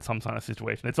COVID at some kind of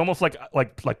situation. It's almost like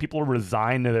people are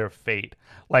resigned to their fate.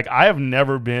 Like I have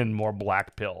never been more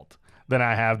black pilled than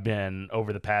I have been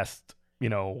over the past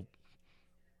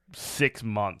 6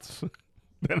 months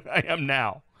than I am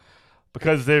now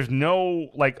because there's no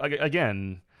like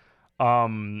again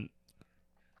um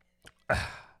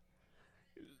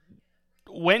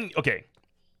when okay,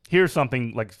 here's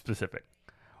something like specific.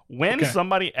 When Okay.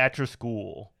 somebody at your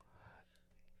school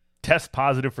tests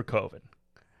positive for COVID,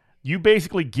 you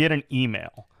basically get an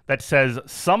email that says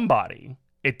somebody,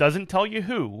 it doesn't tell you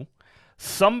who,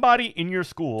 somebody in your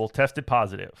school tested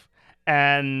positive.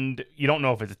 And you don't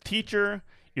know if it's a teacher,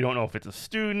 you don't know if it's a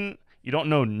student, you don't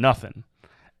know nothing.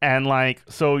 And like,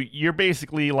 so you're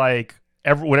basically like,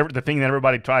 whatever the thing that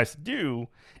everybody tries to do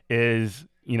is,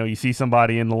 you see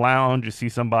somebody in the lounge, you see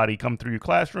somebody come through your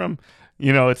classroom,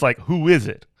 it's like, who is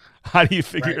it? How do you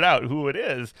figure Right. it out who it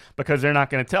is? Because they're not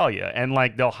going to tell you. And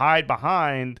like, they'll hide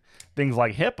behind things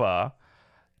like HIPAA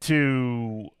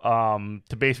to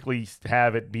basically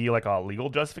have it be like a legal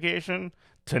justification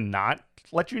to not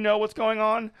let you know what's going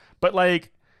on. But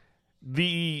like,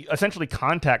 the essentially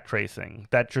contact tracing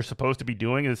that you're supposed to be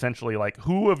doing is essentially like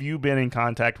who have you been in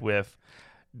contact with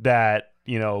that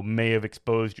may have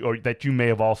exposed you or that you may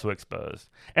have also exposed,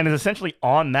 and it's essentially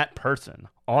on that person,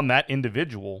 on that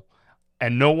individual,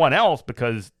 and no one else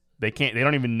because they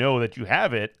don't even know that you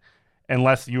have it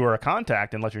unless you are a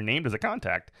contact, unless you're named as a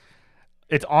contact.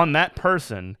 It's on that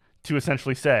person to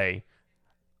essentially say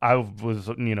I was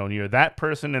near that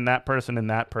person and that person and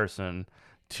that person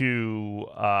to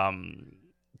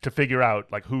figure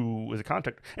out like who is a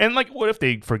contact. And like what if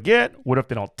they forget? What if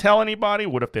they don't tell anybody?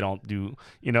 What if they don't do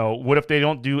what if they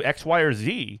don't do X, Y, or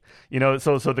Z?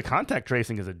 So the contact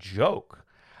tracing is a joke.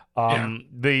 Yeah.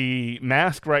 The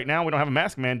mask right now, we don't have a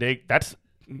mask mandate. That's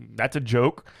a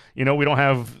joke. We don't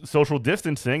have social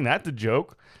distancing. That's a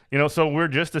joke. So we're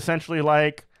just essentially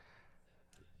like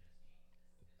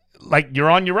you're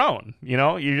on your own.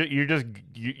 You're just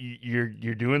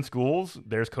you're doing schools.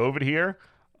 There's COVID here,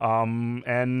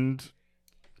 and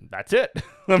that's it.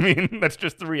 I mean, that's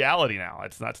just the reality now.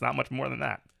 It's not much more than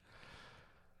that.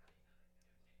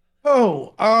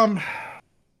 Oh,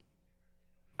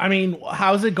 I mean,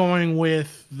 how's it going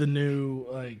with the new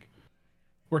like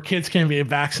where kids can be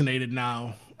vaccinated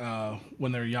now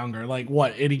when they're younger? Like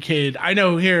what any kid I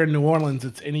know here in New Orleans,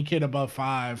 it's any kid above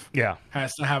 5 Yeah.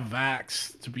 has to have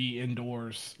vax to be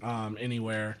indoors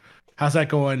anywhere. How's that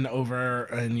going over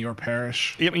in your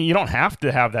parish? I mean, you don't have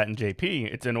to have that in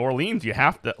JP. It's in Orleans. You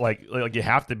have to like you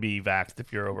have to be vaxxed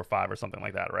if you're over 5 or something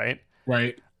like that, right?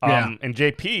 Right. Yeah. In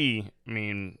JP, I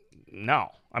mean, no.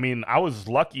 I mean, I was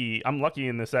lucky. I'm lucky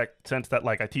in the sense that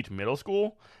like I teach middle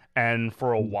school, and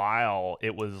for a while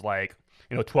it was like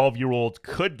 12-year-olds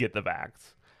could get the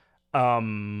vax,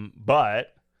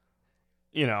 but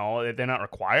they're not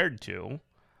required to.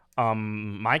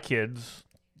 My kids,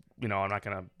 I'm not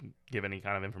gonna give any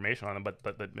kind of information on them,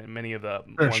 but many of the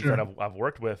Sure, ones that sure. I've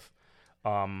worked with,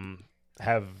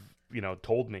 have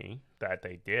told me that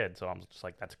they did. So I'm just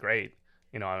like, that's great.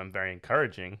 I'm very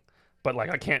encouraging. But like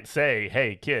I can't say,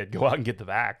 hey kid, go out and get the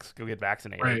vax, go get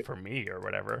vaccinated Right. for me or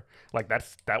whatever. Like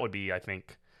that would be, I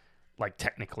think, like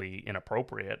technically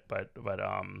inappropriate. But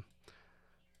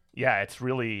yeah, it's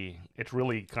really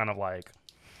kind of like,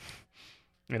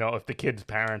 if the kid's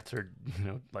parents are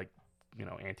like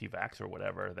anti-vax or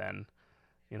whatever, then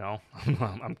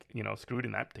I'm screwed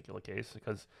in that particular case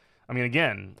because I mean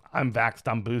again, I'm vaxxed,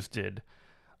 I'm boosted.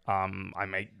 I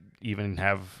might even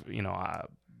have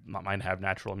might have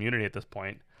natural immunity at this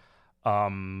point,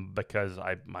 because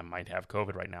I might have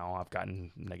COVID right now. I've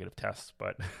gotten negative tests,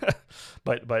 but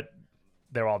but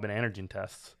they've all been antigen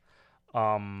tests.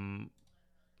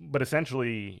 But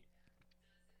essentially,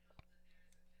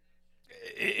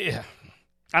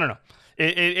 I don't know.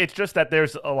 It's just that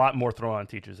there's a lot more throw on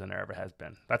teachers than there ever has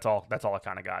been. That's all. That's all I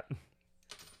kind of got.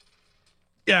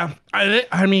 Yeah,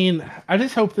 I mean, I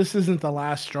just hope this isn't the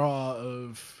last straw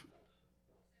of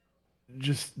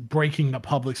just breaking the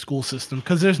public school system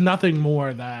because there's nothing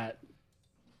more the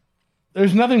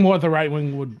right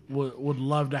wing would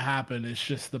love to happen. It's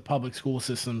just the public school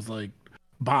system's like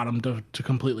bottom to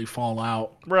completely fall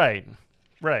out. Right,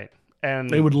 right, They and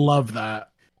would love that.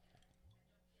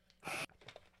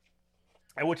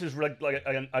 which is like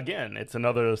again, it's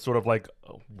another sort of like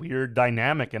weird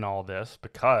dynamic in all this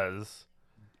because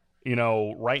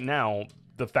right now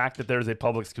the fact that there's a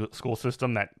public school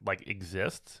system that like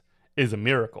exists is a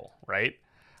miracle, right?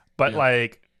 But Yeah.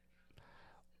 like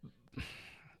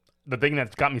the thing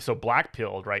that's got me so black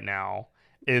pilled right now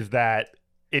is that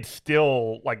it's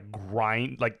still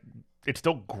it's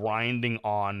still grinding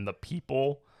on the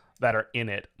people that are in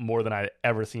it more than I've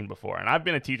ever seen before. And I've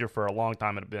been a teacher for a long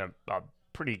time and I've been a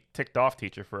pretty ticked off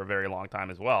teacher for a very long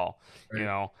time as well,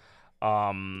 Right.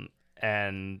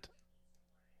 And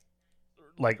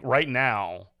like right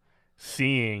now,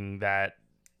 seeing that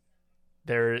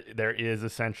there is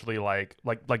essentially like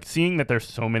seeing that there's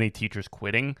so many teachers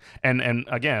quitting, and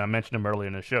again, I mentioned him earlier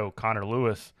in the show, Connor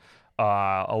Lewis,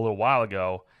 a little while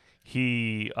ago.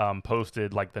 He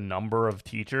posted like the number of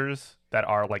teachers that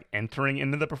are like entering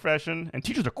into the profession, and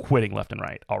teachers are quitting left and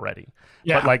right already. But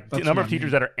Yeah, like the that's number what of I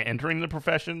teachers mean. that are entering the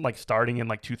profession, like starting in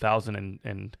like 2000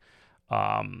 and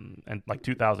like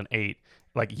 2008,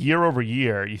 like year over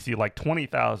year, you see like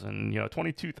 20,000,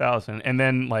 22,000, and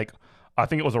then like I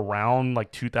think it was around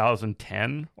like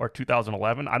 2010 or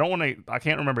 2011. I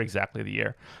can't remember exactly the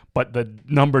year, but the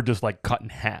number just like cut in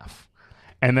half.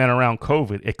 And then around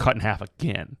COVID, it cut in half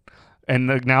again.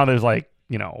 And now there's like,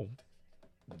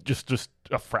 just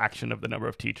a fraction of the number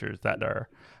of teachers that are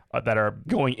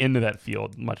going into that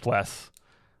field, much less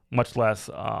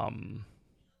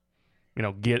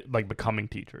get like becoming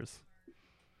teachers.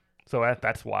 So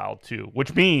that's wild too,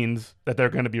 which means that they're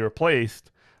going to be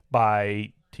replaced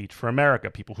by Teach for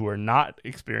America, people who are not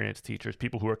experienced teachers,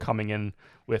 people who are coming in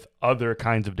with other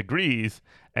kinds of degrees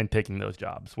and taking those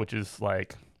jobs, which is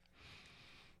like,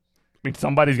 I mean,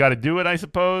 somebody's got to do it, I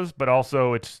suppose, but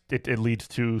also it leads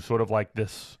to sort of like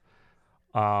this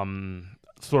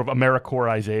sort of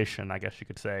AmeriCoreization, I guess you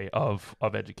could say, of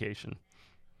education.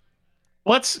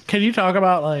 Can you talk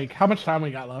about like how much time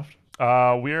we got left?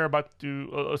 We're about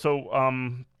to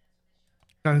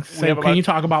we Say, have can about you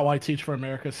talk about why Teach for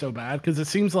America is so bad? Because it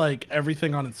seems like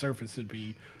everything on its surface would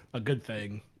be a good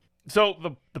thing. so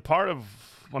the part of,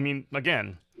 I mean,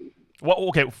 again, well,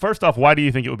 okay, first off, why do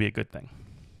you think it would be a good thing?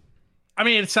 I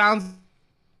mean, it sounds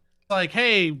like,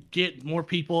 hey, get more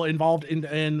people involved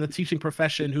in the teaching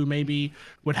profession who maybe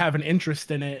would have an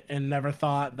interest in it and never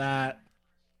thought that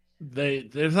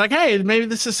they're like, hey, maybe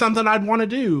this is something I'd want to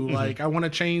do. Mm-hmm. Like, I want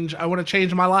to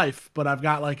change my life, but I've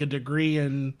got like a degree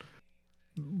in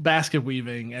basket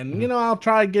weaving, and Mm-hmm. I'll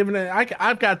try giving it.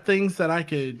 I've got things that I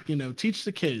could teach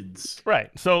the kids,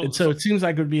 Right. So, and so so it seems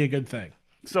like it would be a good thing.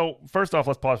 So first off,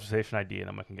 let's pause for station ID, and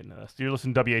then we can get into this. You're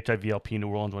listening to WHIVLP New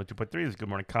Orleans 102.3. This is Good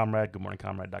Morning Comrade,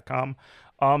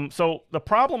 goodmorningcomrade.com. So the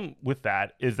problem with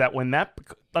that is that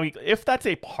if that's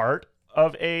a part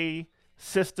of a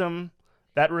system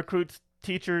that recruits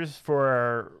teachers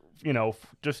for,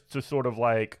 just to sort of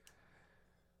like,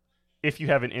 if you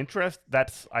have an interest,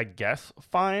 that's, I guess,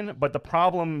 fine. But the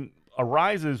problem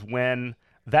arises when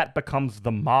that becomes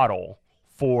the model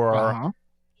for Uh-huh.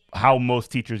 how most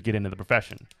teachers get into the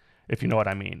profession, if you know what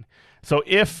I mean. So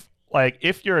if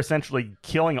you're essentially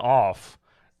killing off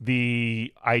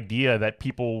the idea that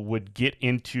people would get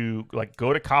into, like,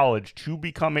 go to college to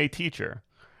become a teacher,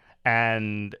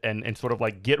 and sort of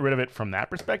like get rid of it from that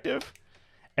perspective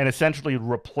and essentially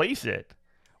replace it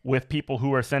with people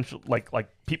who are essentially like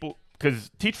people, because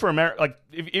Teach for America, like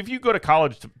if you go to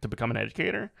college to become an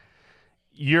educator,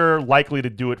 you're likely to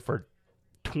do it for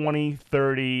 20,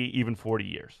 30, even 40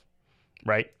 years.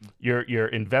 right? You're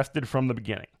invested from the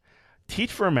beginning.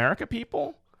 Teach for America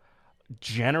people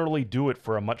generally do it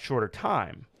for a much shorter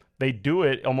time. They do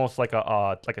it almost like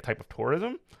a type of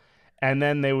tourism, and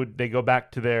then they go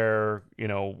back to their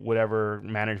whatever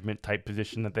management type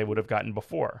position that they would have gotten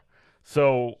before.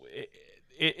 So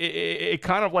it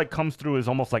kind of like comes through as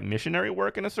almost like missionary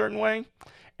work in a certain way.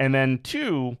 And then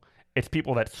two, it's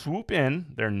people that swoop in.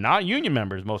 They're not union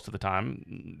members most of the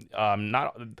time.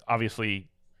 Not obviously,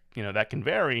 that can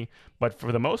vary, but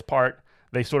for the most part,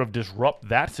 they sort of disrupt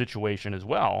that situation as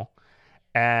well.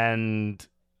 And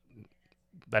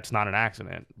that's not an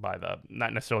accident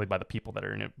not necessarily by the people that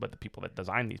are in it, but the people that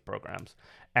design these programs.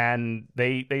 And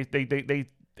it's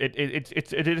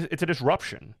a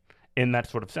disruption in that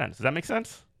sort of sense. Does that make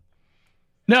sense?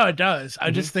 No, it does.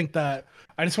 I just think that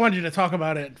I just wanted you to talk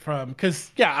about it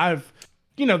because I've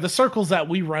the circles that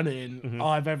we run in, all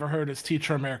I've ever heard is Teach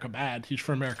for America bad, Teach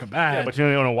for America bad. Yeah, but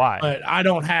you don't know why. But I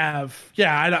don't have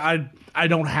I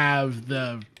don't have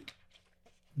the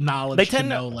knowledge to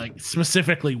know like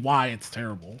specifically why it's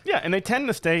terrible. Yeah, and they tend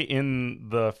to stay in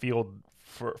the field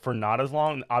for not as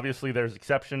long. Obviously, there's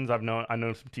exceptions. I know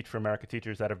some Teach for America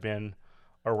teachers that have been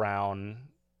around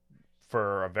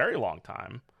for a very long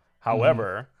time.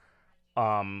 However,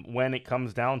 when it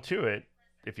comes down to it,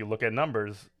 if you look at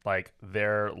numbers, like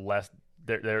they're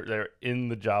in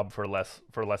the job for less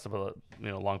of a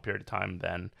long period of time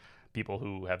than people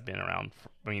who have been around.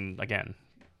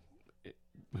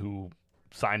 Who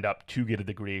signed up to get a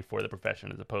degree for the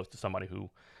profession, as opposed to somebody who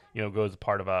goes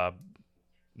part of a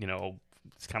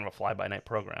it's kind of a fly by night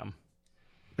program.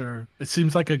 Sure, it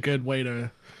seems like a good way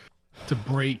to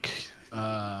break.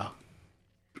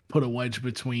 Put a wedge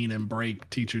between and break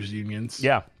teachers unions.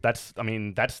 Yeah, that's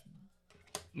in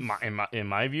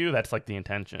my view, that's like the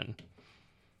intention.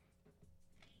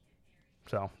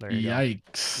 So there you go.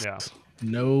 Yikes. Yeah.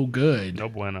 No good. No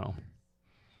bueno.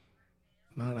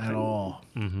 Not at all.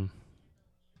 Mm-hmm.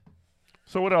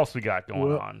 So what else we got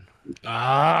going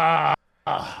on?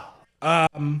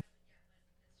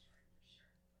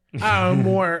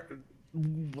 More.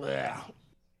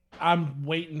 I'm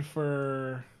waiting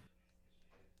for.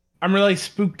 I'm really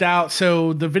spooked out.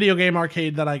 So the video game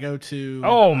arcade that I go to,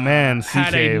 oh man,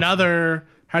 had another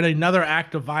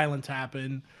act of violence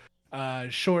happen.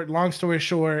 Long story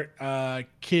short,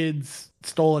 kids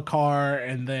stole a car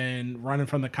and then running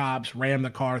from the cops, rammed the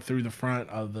car through the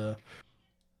front of the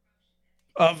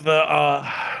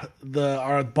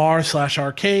our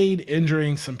bar/arcade,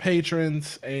 injuring some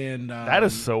patrons, and that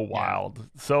is so wild.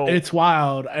 So it's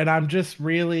wild, and I'm just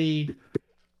really.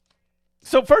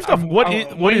 So first off, what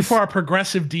is for our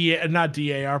progressive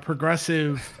our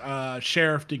progressive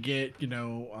sheriff to get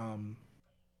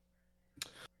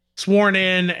sworn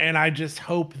in, and I just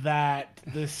hope that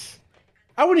this.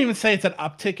 I wouldn't even say it's an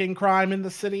uptick in crime in the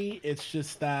city. It's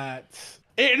just that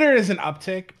there is an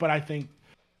uptick, but I think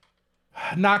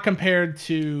not compared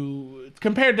to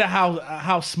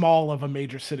how small of a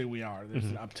major city we are. There's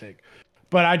an uptick.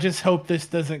 But I just hope this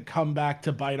doesn't come back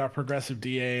to bite our progressive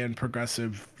DA and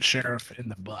progressive sheriff in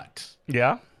the butt.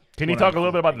 Yeah. Can you talk a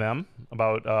little bit about them?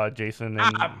 About Jason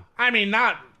and...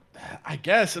 I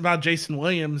guess about Jason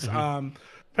Williams.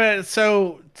 But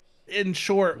so, in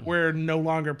short, we're no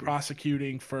longer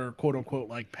prosecuting for quote-unquote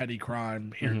like petty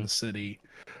crime here in the city.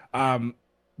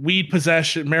 Weed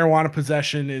possession, marijuana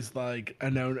possession is like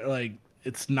a no, like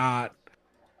it's not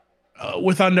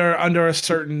with under a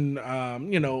certain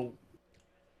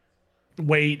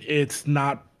weight, it's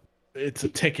a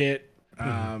ticket.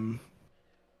 And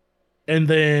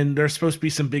then there's supposed to be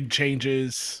some big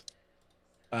changes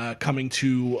coming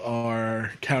to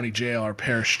our county jail, our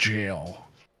parish jail.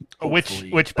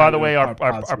 Which by the way, our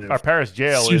parish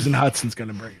jail Susan Hudson's going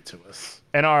to bring it to us.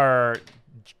 And our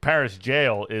parish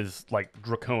jail is like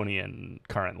draconian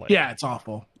currently. Yeah, it's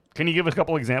awful. Can you give us a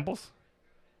couple examples?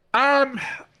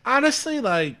 Honestly,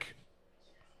 like,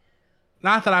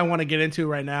 not that I want to get into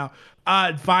right now.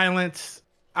 Violence.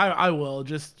 I will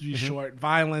just be short.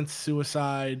 Violence,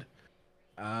 suicide.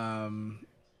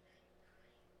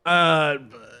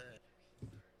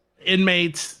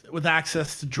 Inmates with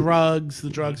access to drugs. The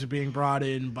drugs are being brought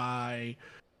in by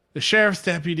the sheriff's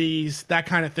deputies. That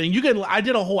kind of thing. I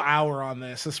did a whole hour on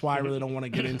this. That's why I really don't want to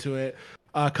get into it.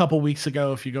 A couple weeks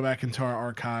ago, if you go back into our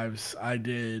archives, I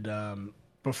did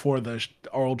before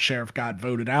our old sheriff got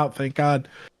voted out. Thank God.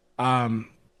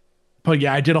 But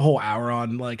yeah, I did a whole hour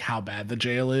on like how bad the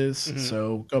jail is.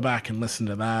 So go back and listen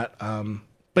to that.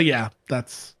 But yeah,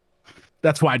 that's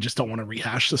why I just don't want to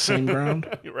rehash the same ground.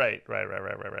 Right.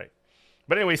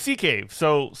 But anyway, Sea Cave.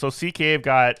 So Sea Cave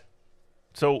got.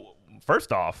 So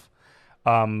first off,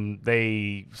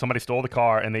 Somebody stole the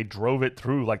car and they drove it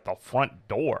through like the front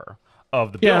door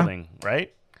of the Yeah, building, right?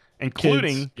 kids.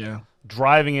 Including Yeah.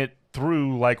 driving it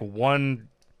through like one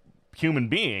human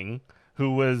being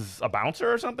who was a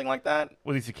bouncer or something like that.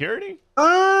 Was he security?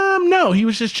 No, he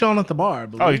was just chilling at the bar, I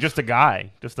Oh, he's believe. just a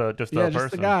guy, just a Yeah,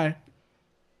 just a person. guy.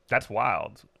 That's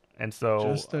wild. And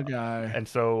so Just a guy. and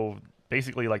so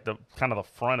basically like the kind of the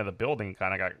front of the building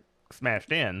kind of got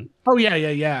smashed in. Oh yeah, yeah,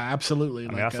 yeah, absolutely. I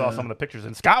mean, I Like saw some of the pictures,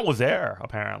 and Scott was there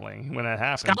apparently when that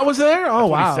happened. Scott was there? Oh That's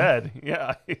what he wow. said.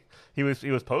 Yeah, he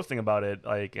was posting about it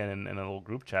like in a little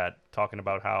group chat, talking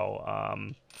about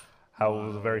how it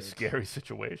was a very Wild. scary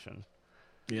situation.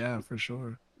 Yeah, for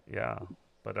sure. Yeah,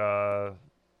 but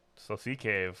so Sea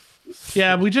Cave.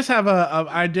 Yeah, we just have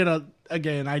I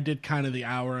did kind of the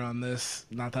hour on this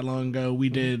not that long ago. We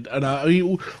did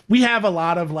we have a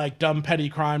lot of like dumb petty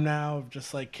crime now of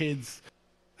just like kids.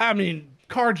 I mean,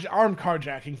 armed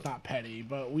carjacking's not petty,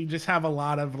 but we just have a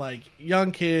lot of like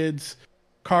young kids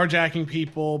carjacking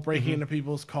people, breaking into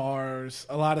people's cars,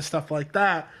 a lot of stuff like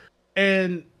that.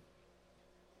 And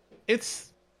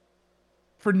it's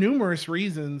for numerous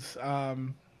reasons.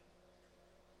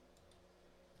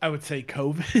 I would say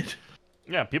COVID.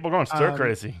 Yeah, people going stir Um,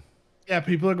 crazy. Yeah,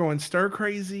 people are going stir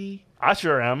crazy. I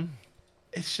sure am.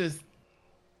 It's just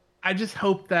I just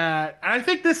hope that and I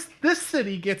think this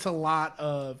city gets a lot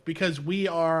of because we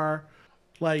are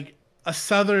like a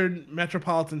southern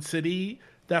metropolitan city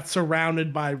that's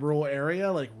surrounded by rural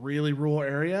area, like really rural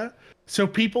area. So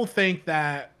people think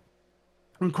that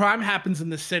when crime happens in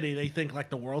the city, they think like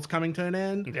the world's coming to an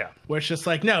end. Yeah. Where it's just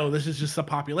like, no, this is just a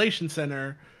population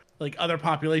center. Like other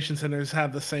population centers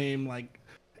have the same like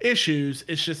issues.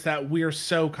 It's just that we're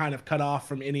so kind of cut off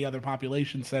from any other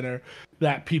population center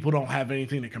that people don't have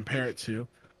anything to compare it to.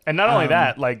 And not only Um,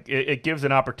 that, like it gives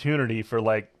an opportunity for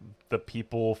like the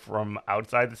people from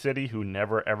outside the city who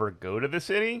never ever go to the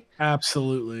city.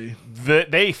 Absolutely.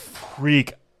 They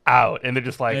freak out and they're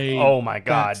just like, They "Oh my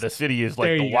god, that's the city is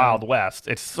there like the you go. Wild West."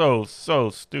 It's so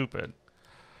stupid.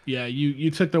 Yeah,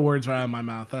 you took the words right out of my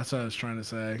mouth. That's what I was trying to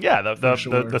say. Yeah, the For the,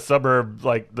 sure. the suburb,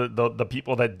 like the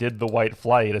people that did the white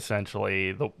flight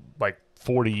essentially, like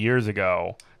 40 years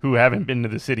ago, who haven't been to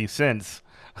the city since.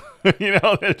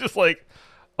 They're just like,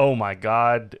 "Oh my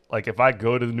god, like if I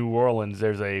go to New Orleans,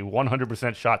 there's a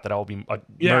 100% shot that I will be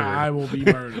Yeah, murdered." I will be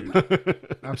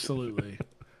murdered. Absolutely.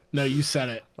 No, you said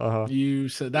it. Uh-huh. You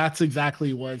said that's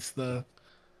exactly what's the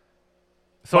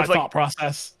So my it's like thought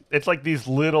process. it's like these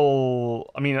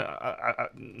little, I mean,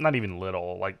 not even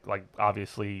little, like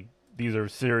obviously these are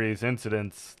serious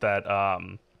incidents that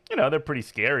they're pretty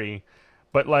scary,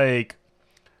 but like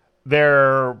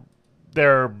they're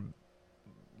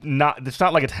not, it's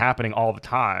not like it's happening all the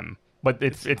time, but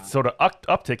it's sort of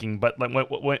upticking. But like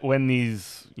when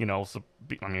these,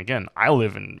 I mean, again, I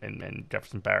live in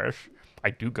Jefferson Parish. I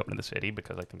do go into the city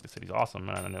because I think the city's awesome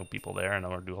and I know people there and I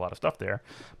want to do a lot of stuff there.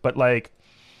 But like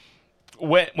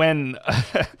when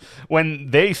when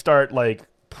they start like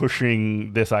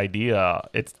pushing this idea,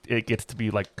 it gets to be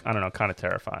like, I don't know, kind of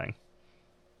terrifying.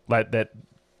 Like that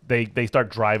they start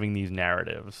driving these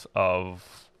narratives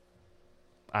of,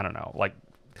 I don't know, like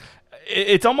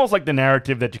it's almost like the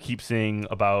narrative that you keep seeing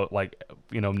about like,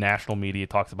 national media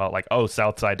talks about like, oh,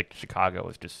 South Side of Chicago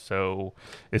is so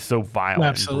violent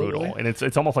Absolutely. and brutal, and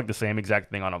it's almost like the same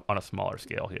exact thing on a smaller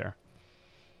scale here.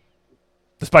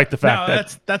 Despite the fact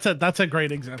No, that that's a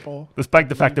great example. Despite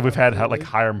the fact that we've had like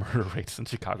higher murder rates in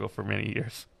Chicago for many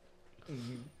years.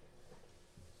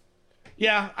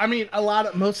 Yeah, I mean,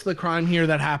 most of the crime here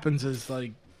that happens is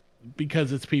like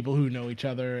because it's people who know each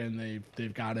other and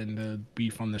they've got into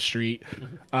beef on the street.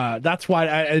 That's why,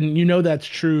 and that's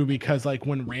true because like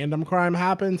when random crime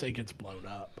happens, it gets blown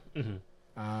up.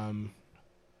 Um,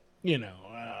 you know,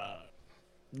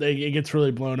 it gets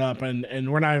really blown up,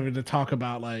 and we're not even to talk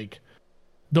about like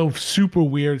the super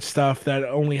weird stuff that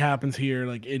only happens here,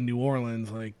 like in New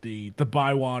Orleans, like the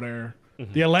Bywater.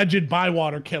 The alleged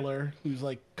Bywater killer who's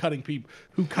like cutting people,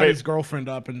 who cut Wait. his girlfriend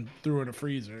up and threw her in a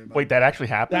freezer. Like, Wait, that actually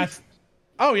happened? that's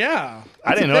oh yeah.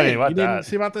 I didn't know anything about You didn't that.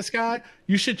 see about this guy?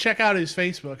 You should check out his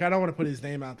Facebook. I don't want to put his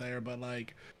name out there, but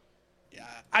like,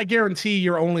 I guarantee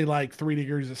you're only like 3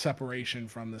 degrees of separation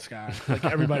from this guy. Like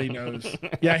everybody knows.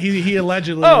 Yeah, he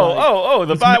allegedly. The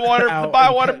was knocked Bywater, out the and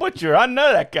Bywater cut- butcher. I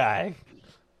know that guy.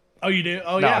 Oh, you do?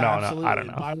 Oh No, yeah, no, absolutely. I don't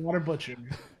know. Bywater butcher.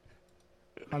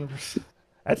 100%.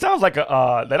 That sounds like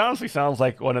that honestly sounds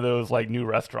like one of those like new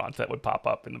restaurants that would pop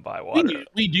up in the Bywater.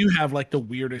 We do have like the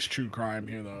weirdest true crime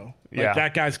here though. Like Yeah.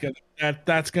 that guy's gonna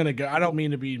that's gonna go. I don't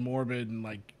mean to be morbid and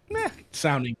like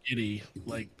sounding giddy,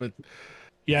 like, but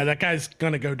yeah, that guy's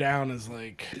gonna go down as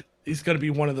like he's gonna be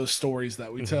one of those stories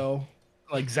that we tell.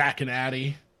 like Zach and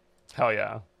Addie. Hell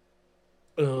yeah.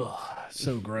 Ugh,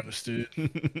 so gross, dude.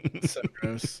 So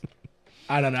gross.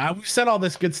 I don't know. We've said all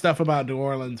this good stuff about New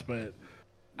Orleans, but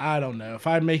I don't know. If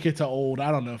I make it to old,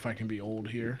 I don't know if I can be old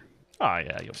here. Oh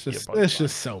yeah, It's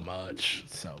just so much.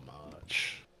 So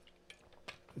much.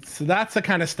 So that's the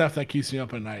kind of stuff that keeps me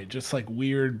up at night. Just like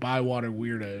weird Bywater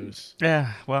weirdos.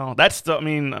 Yeah, well, that's the. I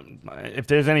mean, if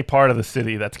there's any part of the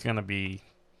city that's gonna be,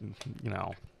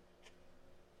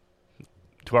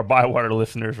 to our Bywater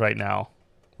listeners right now,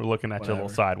 we're looking at you a little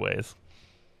sideways.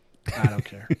 I don't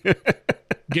care.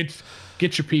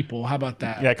 Get your people. How about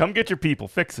that? Yeah, come get your people.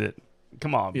 Fix it.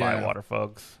 Come on, Yeah. Bywater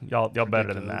folks. Y'all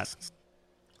better than that.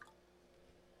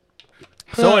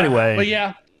 So anyway. But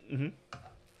yeah.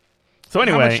 So How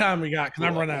anyway, much time we got? Because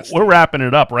I'm running out of we're steam. wrapping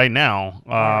it up right now.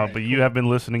 right, But you have been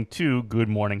listening to Good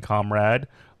Morning Comrade.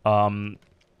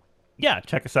 Yeah,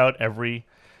 check us out every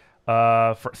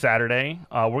for Saturday.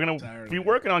 We're gonna be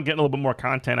working on getting a little bit more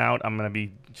content out. I'm gonna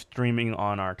be streaming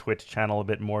on our Twitch channel a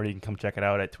bit more. You can come check it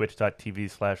out at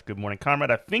twitch.tv/Good Morning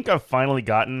Comrade. I think I've finally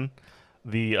gotten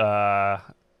the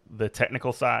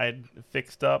technical side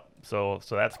fixed up, so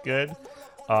that's good.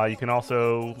 You can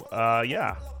also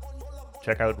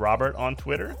check out Robert on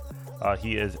Twitter.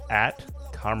 He is at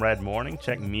Comrade Morning.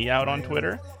 Check me out on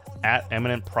Twitter at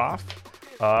Eminent Prof.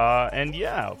 And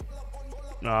yeah,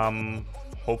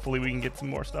 hopefully we can get some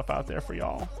more stuff out there for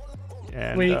y'all.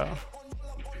 And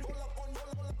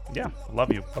yeah,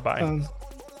 love you. Bye bye.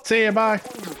 See ya. Bye.